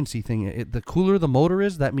efficiency thing. The cooler the motor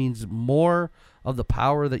is, that means more of the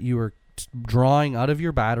power that you are drawing out of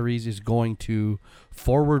your batteries is going to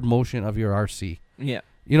forward motion of your RC. Yeah.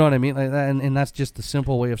 You know what I mean? Like that, and that's just the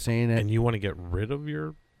simple way of saying it. And you want to get rid of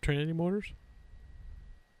your Trinity motors?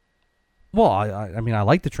 Well, I mean, I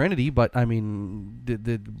like the Trinity, but I mean,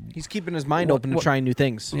 he's keeping his mind open to trying new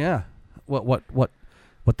things. Yeah.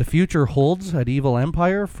 What the future holds at Evil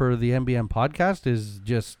Empire for the MBM podcast is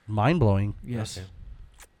just mind blowing. Yes. Okay.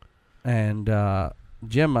 And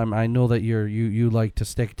Jim, I know that you like to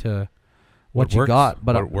stick to what you works, got,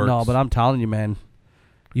 but but I'm telling you, man,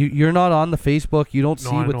 you're not on the Facebook. You don't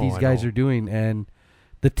see what these guys are doing, and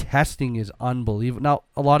the testing is unbelievable. Now,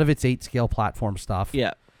 a lot of it's 8-scale platform stuff.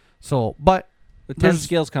 Yeah. So, but the 10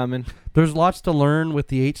 scale's coming. There's lots to learn with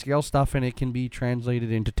the 8-scale stuff, and it can be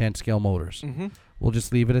translated into 10-scale motors. Mm-hmm. We'll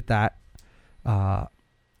just leave it at that.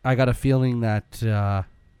 I got a feeling that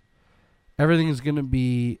everything is going to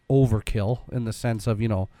be overkill in the sense of,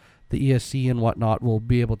 the ESC and whatnot will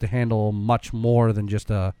be able to handle much more than just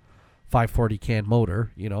a 540 can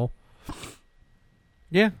motor,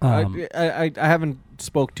 Yeah. I haven't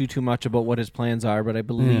spoke too much about what his plans are, but I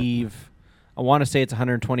believe, I want to say it's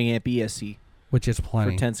 120 amp ESC. Which is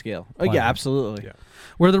plenty. For 10 scale. Oh, yeah, absolutely. Yeah.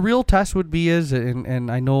 Where the real test would be is, and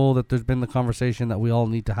I know that there's been the conversation that we all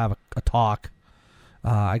need to have a talk.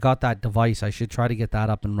 I got that device. I should try to get that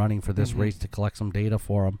up and running for this race to collect some data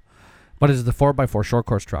for them. But it's the 4x4 short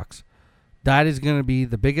course trucks. That is going to be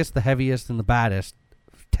the biggest, the heaviest, and the baddest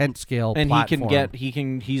tent scale And platform.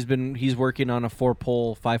 he's working on a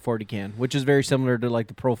 4-pole 540 can, which is very similar to like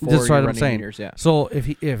the Pro 4. That's what you're I'm running saying. meters, yeah. So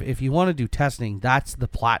if you want to do testing, that's the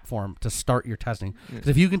platform to start your testing. 'Cause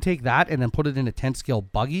if you can take that and then put it in a tent scale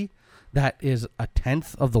buggy that is a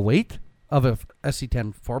tenth of the weight of a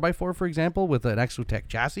SC10 4x4, for example, with an Exotech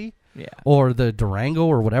chassis, Yeah. or the Durango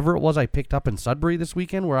or whatever it was I picked up in Sudbury this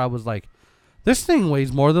weekend, where I was like, this thing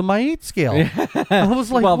weighs more than my 8 scale. I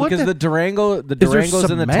was like, well, what because the Durangos and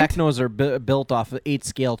the cement? Technos are built off of 8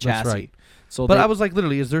 scale chassis. That's right. So But I was like,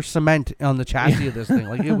 literally, is there cement on the chassis of this thing?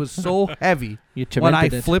 Like, it was so heavy. You When I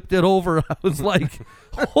cemented it. flipped it over, I was like,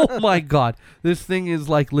 oh my God, this thing is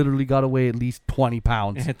like literally got to weigh at least 20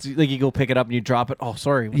 pounds. It's like you go pick it up and you drop it. Oh,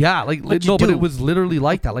 sorry. Yeah, like, What'd you no, but do? it was literally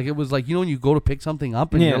like that. Like, it was like, when you go to pick something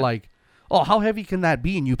up and Yeah. you're like, oh, how heavy can that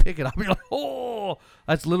be? And you pick it up and you're like, oh,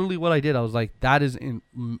 that's literally what I did. I was like, that is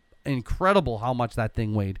incredible how much that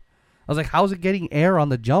thing weighed. I was like, how's it getting air on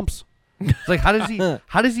the jumps? It's like, how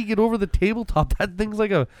does he get over the tabletop? That thing's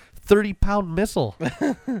like a 30-pound missile.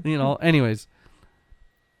 Anyways,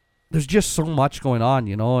 there's just so much going on,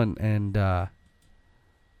 and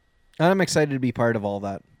I'm excited to be part of all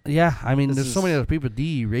that. yeah, I mean, This there's so is- many other people.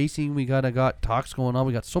 DE Racing, we got talks going on.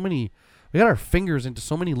 We got our fingers into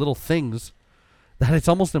so many little things that it's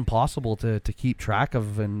almost impossible to keep track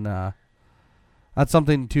of, and that's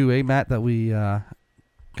something too, Matt, that we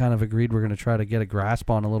kind of agreed we're going to try to get a grasp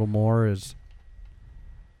on a little more, is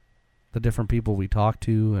the different people we talk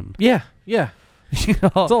to, and Yeah. it's It's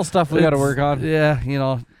all stuff we got to work on. Yeah,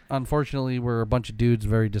 unfortunately, we're a bunch of dudes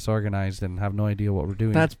very disorganized and have no idea what we're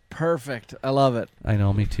doing. That's perfect. I love it. I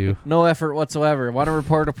know, me too. No effort whatsoever. Want to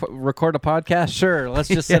record a podcast? Sure. Let's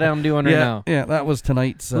just sit down and do one right now. Yeah, that was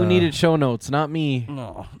tonight's. Who needed show notes? Not me.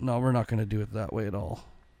 No, we're not going to do it that way at all.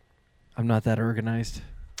 I'm not that organized.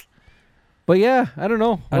 But yeah, I don't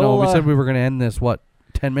know. I know. We'll, We said we were going to end this,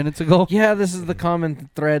 10 minutes ago? Yeah, this is the common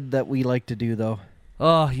thread that we like to do, though.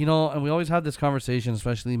 And we always have this conversation,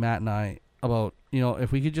 especially Matt and I, about,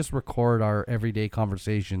 if we could just record our everyday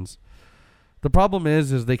conversations. The problem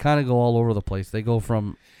is they kind of go all over the place. They go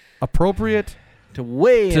from appropriate To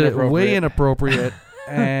way inappropriate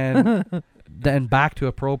and then back to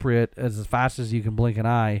appropriate as fast as you can blink an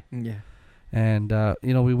eye. Yeah. And,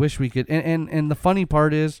 we wish we could. And the funny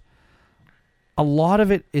part is, a lot of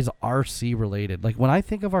it is RC related. Like, when I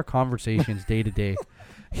think of our conversations day to day,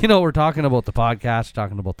 we're talking about the podcast,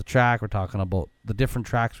 talking about the track, we're talking about the different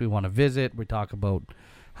tracks we want to visit. We talk about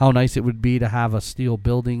how nice it would be to have a steel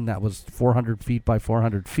building that was 400 feet by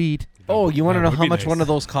 400 feet. Oh, you want to That know would how be much nice. one of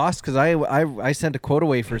those costs? Because I sent a quote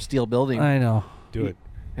away for a steel building. I know. Do it.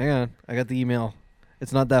 Hang on. I got the email.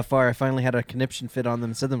 It's not that far. I finally had a conniption fit on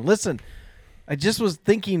them and said to them, listen, I just was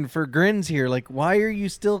thinking for grins here, like, why are you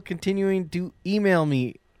still continuing to email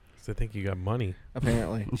me? 'Cause I think you got money.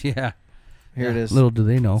 Apparently. Yeah. Here it is. Little do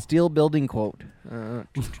they know. Steel building quote.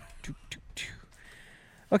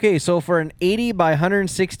 Okay, so for an 80 by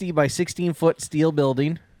 160 by 16 foot steel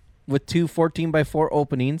building with two 14 by 4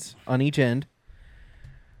 openings on each end,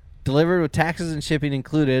 delivered with taxes and shipping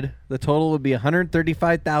included, the total would be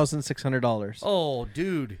 $135,600. Oh,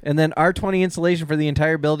 dude. And then R20 insulation for the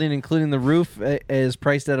entire building, including the roof, is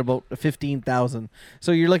priced at about $15,000.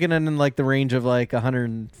 So you're looking at in like the range of like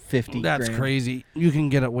 150. That's grand. crazy. You can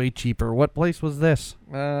get it way cheaper. What place was this?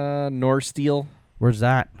 North Steel, Where's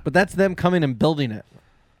that? but that's them coming and building it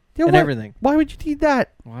Yeah, and everything. Why would you need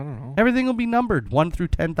that? Well, I don't know. Everything will be numbered 1 through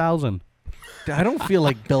 10,000. I don't feel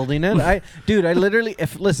like building it. I literally,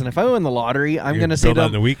 if I win the lottery, I'm You're gonna say build to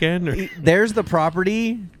on the them, weekend. Or there's the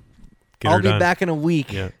property. get I'll her be done. back in a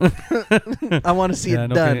week. Yeah. I want to see it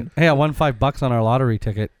done. kidding. Hey, I won $5 on our lottery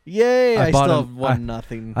ticket. Yay! I I bought still a- have won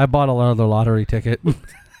nothing. I bought another lottery ticket.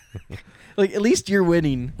 Like at least you're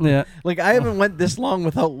winning. Yeah. Like I haven't went this long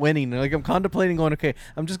without winning. Like I'm contemplating going, okay,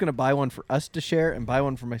 I'm just gonna buy one for us to share and buy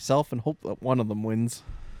one for myself and hope that one of them wins.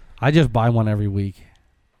 I just buy one every week.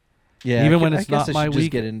 Yeah, Even I when gu- it's I guess not I my should week.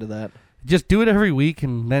 Just get into that. Just do it every week,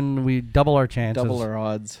 and then we double our chances. Double our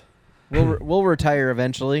odds. We'll retire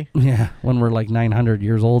eventually. Yeah, when we're like 900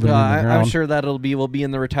 years old and in the I'm ground. sure we'll be in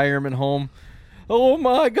the retirement home. Oh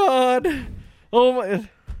my God! Oh my,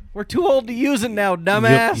 we're too old to use it now,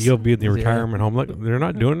 dumbass. You'll be in the Yeah. retirement home. Look, they're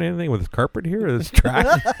not doing anything with this carpet here. Or this track.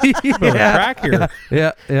 yeah. track here.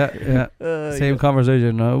 Yeah. Same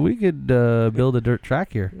conversation. We could build a dirt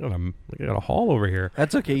track here. We got a hall over here.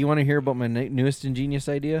 That's okay. You want to hear about my newest ingenious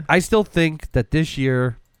idea? I still think that this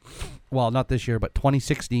year, well, not this year, but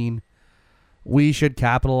 2016, we should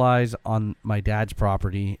capitalize on my dad's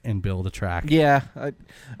property and build a track. Yeah.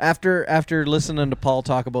 After listening to Paul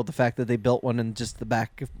talk about the fact that they built one in just the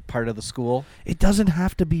back part of the school, It doesn't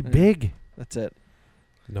have to be big. that's it.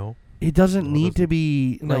 No. It doesn't No, it need to doesn't.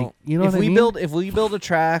 be No. like, you know if what we I mean? if we build a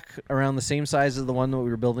track around the same size as the one that we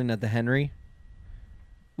were building at the Henry,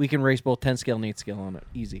 we can race both 10 scale and 8 scale on it.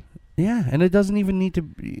 Easy. Yeah, and it doesn't even need to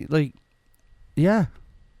be like, yeah.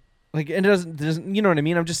 Like, and it doesn't, you know what I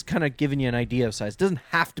mean? I'm just kind of giving you an idea of size. It doesn't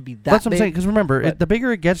have to be that That's what I'm big. saying. Because remember, but- the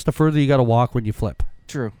bigger it gets, the further you got to walk when you flip,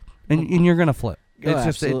 True. and you're gonna flip. Oh, It's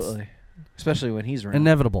just absolutely. Especially when he's it's around.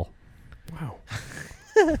 inevitable, Wow.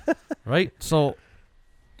 right? So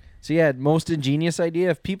So yeah, most ingenious idea.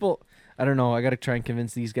 If people, I don't know, I got to try and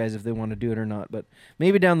convince these guys if they want to do it or not. But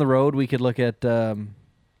maybe down the road we could look at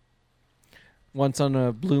once on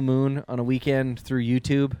a blue moon on a weekend through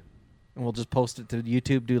YouTube, and we'll just post it to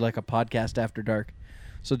YouTube. Do like a podcast after dark,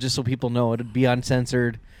 so just so people know, it'll be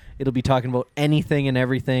uncensored. It'll be talking about anything and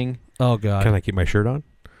everything. oh god, Can I keep my shirt on?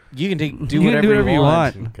 You can take You do can whatever, do whatever you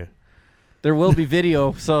want. Okay. There will be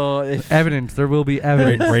video, so if, evidence. There will be right,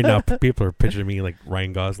 evidence. right now, people are picturing me like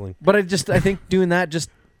Ryan Gosling. but I think doing that just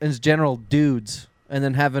as general dudes, and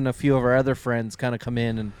then having a few of our other friends kind of come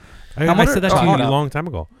in and I wonder- said that to oh, you no. a long time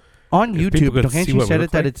ago. On If people YouTube, could can't see you what we set look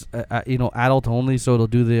it that like. it's adult only, so it'll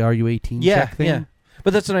do the "Are you 18" check thing? yeah.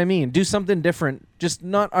 But that's what I mean. Do something different. Just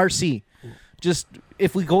not RC. Just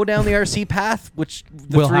if we go down the RC path, which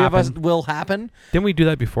the Will three of us happen. will happen. Didn't we do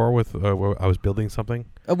that before with where I was building something?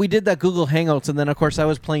 We did that Google Hangouts, and then of course I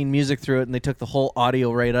was playing music through it, and they took the whole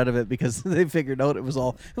audio right out of it because they figured out it was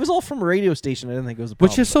all from a radio station. I didn't think it was a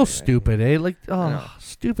problem. Which is so but anyway. stupid, eh? Like, know.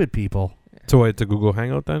 stupid people. So it's a Google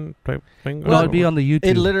Hangout then type thing? Well, it'd be on the YouTube.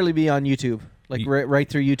 It'd literally be on YouTube, like Ye- right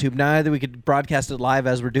through YouTube. Now either we could broadcast it live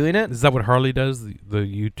as we're doing it. Is that what Harley does? The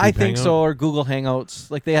YouTube I think Hangout? so, or Google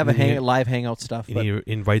Hangouts. Like they have a Yeah. live Hangout stuff. And But he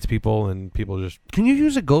invites people and people just... Can you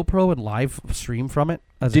use a GoPro and live stream from it?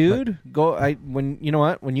 dude, when you know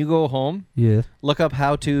what? When you go home, Yeah. look up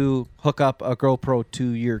how to hook up a GoPro to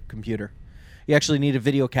your computer. You actually need a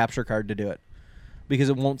video capture card to do it because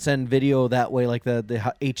it won't send video that way like the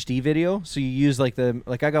HD video. So you use like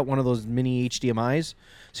I got one of those mini HDMIs.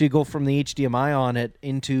 So you go from the HDMI on it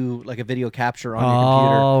into like a video capture on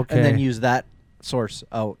your computer and then okay. use that source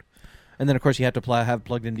out. And then of course you have to have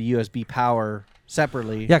plugged into USB power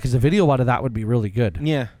separately. Yeah, because the video out of that would be really good.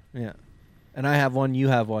 Yeah. And I have one, you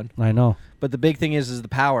have one. I know. But the big thing is the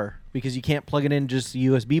power, because you can't plug it in just a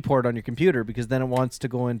USB port on your computer because then it wants to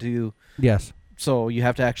go into. Yes. So you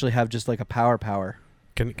have to actually have just like a power.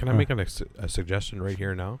 Can I make a suggestion right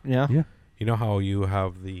here now? Yeah. Yeah. You know how you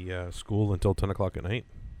have the school until 10 o'clock at night?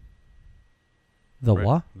 The right?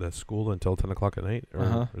 what? The school until 10 o'clock at night? Or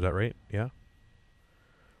Uh-huh. Is that right? Yeah.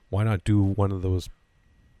 Why not do one of those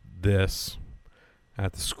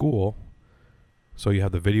at the school so you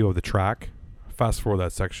have the video of the track, fast forward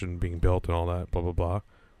that section being built and all that, blah, blah, blah.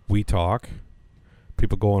 We talk.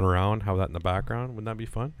 People going around, have that in the background. Wouldn't that be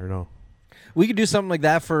fun or no? We could do something like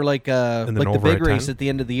that for like then the over big at race 10? at the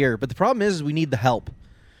end of the year. But the problem is we need the help.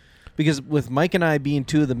 Because with Mike and I being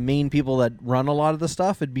two of the main people that run a lot of the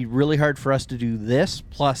stuff, it'd be really hard for us to do this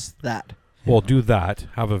plus that. Well, do that.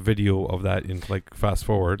 Have a video of that in like fast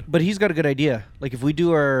forward. But he's got a good idea. Like if we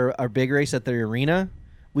do our big race at the arena,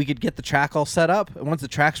 we could get the track all set up. And once the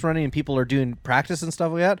track's running and people are doing practice and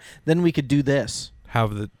stuff like that, then we could do this.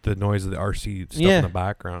 Have the noise of the RC stuff Yeah. in the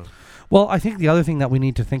background. Well, I think the other thing that we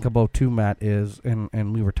need to think about too, Matt, is,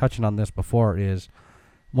 and we were touching on this before, is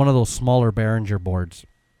one of those smaller Behringer boards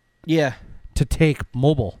Yeah. to take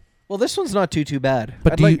mobile. Well, this one's not too bad.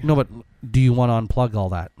 But I'd but do you want to unplug all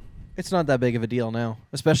that? It's not that big of a deal now,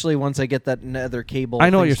 especially once I get that other cable. I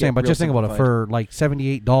know what things you're saying, get but real just think about it. simplified. For like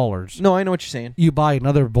 $78, No, I know what you're saying. you buy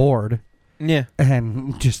another board Yeah.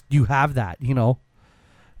 and just you have that. You know,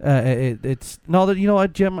 it's no that you know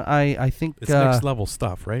what, Jim. I think It's next level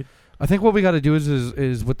stuff, right? I think what we got to do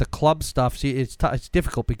is with the club stuff. See, it's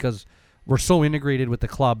difficult because we're so integrated with the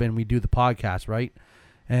club and we do the podcast, right?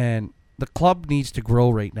 And the club needs to grow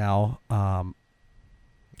right now.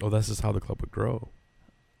 Oh, this is how the club would grow.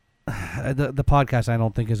 The podcast, I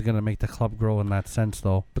don't think, is going to make the club grow in that sense,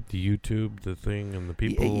 though. But the YouTube, the thing, and the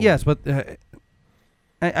people. Yes, but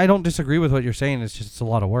I don't disagree with what you're saying. It's just it's a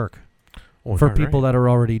lot of work Oh, for right, people right. that are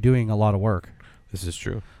already doing a lot of work. This is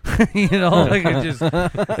true. You know, like it just,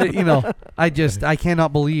 you know, I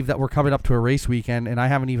cannot believe that we're coming up to a race weekend and I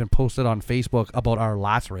haven't even posted on Facebook about our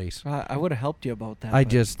last race. I would have helped you about that. I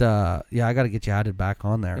just, I got to get you added back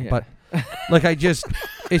on there. Yeah. But like,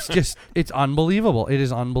 it's unbelievable. It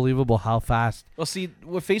is unbelievable how fast. Well, see,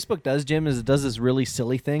 what Facebook does, Jim, is it does this really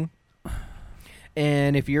silly thing.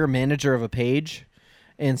 And if you're a manager of a page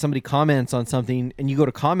and somebody comments on something and you go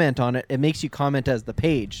to comment on it, it makes you comment as the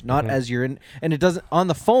page, not as you're in. And it doesn't, on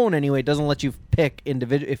the phone anyway, it doesn't let you pick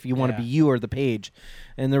individual if you want to be you or the page.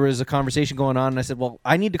 And there was a conversation going on, and I said, well,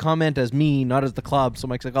 I need to comment as me, not as the club. So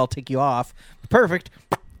Mike's like, I'll take you off. Perfect.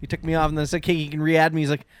 He took me off, and then I said, okay, you can re-add me. He's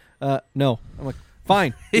like, no. I'm like,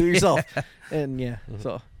 fine, do it yourself. And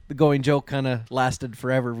so the going joke kind of lasted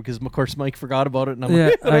forever because, of course, Mike forgot about it. And I'm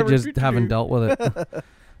like, I just haven't dealt with it.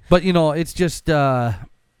 But, it's just, it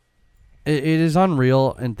is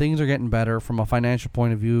unreal, and things are getting better from a financial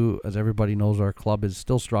point of view. As everybody knows, our club is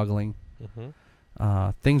still struggling.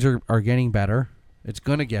 Things are getting better. It's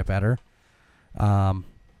going to get better.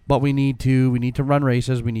 But we need to run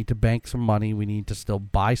races. We need to bank some money. We need to still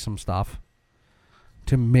buy some stuff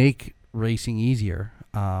to make racing easier.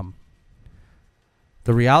 The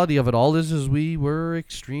reality of it all is we were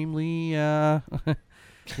extremely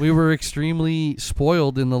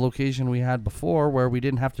spoiled in the location we had before, where we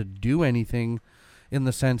didn't have to do anything in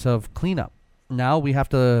the sense of cleanup. Now we have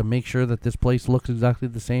to make sure that this place looks exactly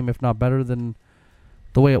the same, if not better than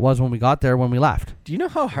the way it was when we got there when we left. Do you know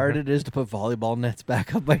how hard it is to put volleyball nets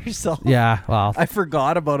back up by yourself? Yeah, well, I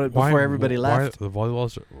forgot about it before everybody left. The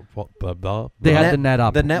volleyballs? They had the net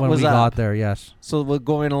up the net when was we up. got there, yes. So we're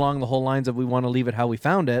going along the whole lines of we want to leave it how we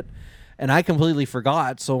found it. And I completely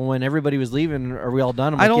forgot. So when everybody was leaving, are we all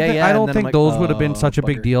done? I'm I like, don't yeah. I don't And then think I'm like, those would have been oh, such a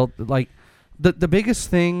big bugger. deal. Like the biggest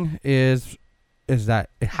thing is that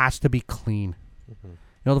it has to be clean.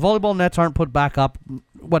 The volleyball nets aren't put back up.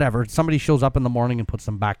 Whatever. Somebody shows up in the morning and puts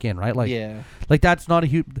them back in, right? Like, yeah. like that's not a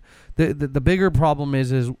huge. The bigger problem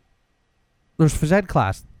is there's phys ed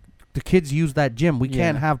class. The kids use that gym. We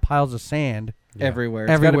can't have piles of sand Everywhere.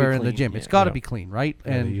 It's gotta be everywhere in the clean. gym. Yeah. It's got to be clean, right?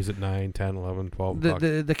 And they use it 9, 10, 11, 12 o'clock.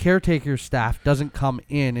 the caretaker staff doesn't come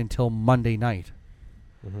in until Monday night.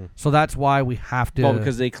 So that's why we have to. Well,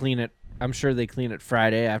 because they clean it. I'm sure they clean it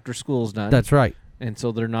Friday after school's done. That's right. And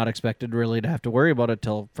so they're not expected really to have to worry about it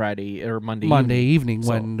till Friday or Monday evening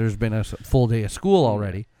So- when there's been a full day of school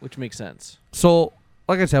already. which makes sense. So,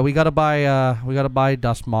 like I said, we gotta buy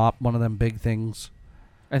dust mop, one of them big things.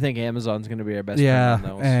 I think Amazon's going to be our best Yeah,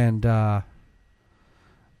 friend on those. and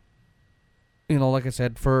like I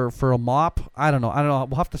said, for a mop, I don't know.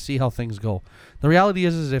 We'll have to see how things go. The reality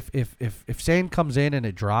is if sand comes in and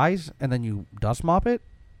it dries, and then you dust mop it,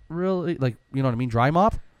 really, like, you know what I mean, dry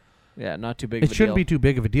mop. yeah, not too big It of a shouldn't deal. be too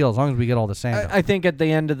big of a deal as long as we get all the sand. out. I think at the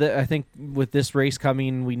end of I think with this race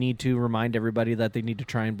coming, we need to remind everybody that they need to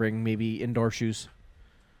try and bring maybe indoor shoes.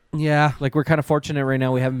 Yeah, Like, we're kind of fortunate right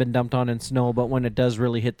now. We haven't been dumped on in snow, but when it does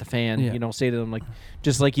really hit the fan, Yeah. say to them, like,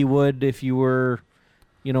 just like you would if you were,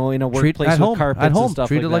 in a treat workplace at with home. carpets At home, and stuff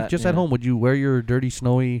treat like it like that. just yeah. at home. Would you wear your dirty,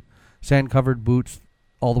 snowy, sand-covered boots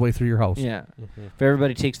all the way through your house? Yeah. If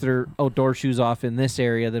everybody takes their outdoor shoes off in this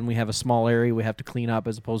area, then we have a small area we have to clean up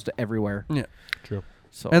as opposed to everywhere. Yeah. True.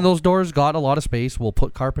 So And those doors got a lot of space. We'll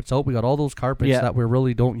put carpets out. We got all those carpets Yeah. that we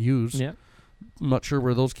really don't use. yeah. I'm not sure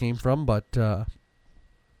where those came from, but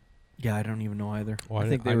Yeah, I don't even know either. Well, I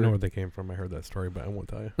think know they were where they came from. I heard that story, but I won't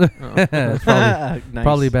tell you. it's probably, Nice.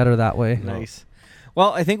 probably better that way. Nice.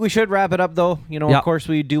 Well, I think we should wrap it up, though. Yeah. Of course,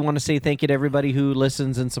 we do want to say thank you to everybody who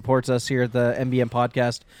listens and supports us here at the MBM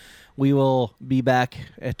podcast. We will be back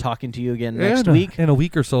talking to you again next week. In a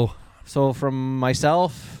week or so. So from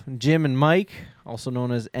myself, Jim, and Mike, also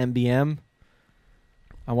known as MBM,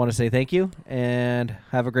 I want to say thank you and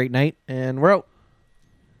have a great night. And we're out.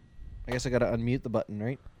 I guess I got to unmute the button,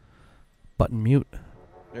 right? Button mute.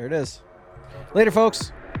 There it is. Later,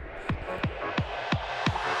 folks.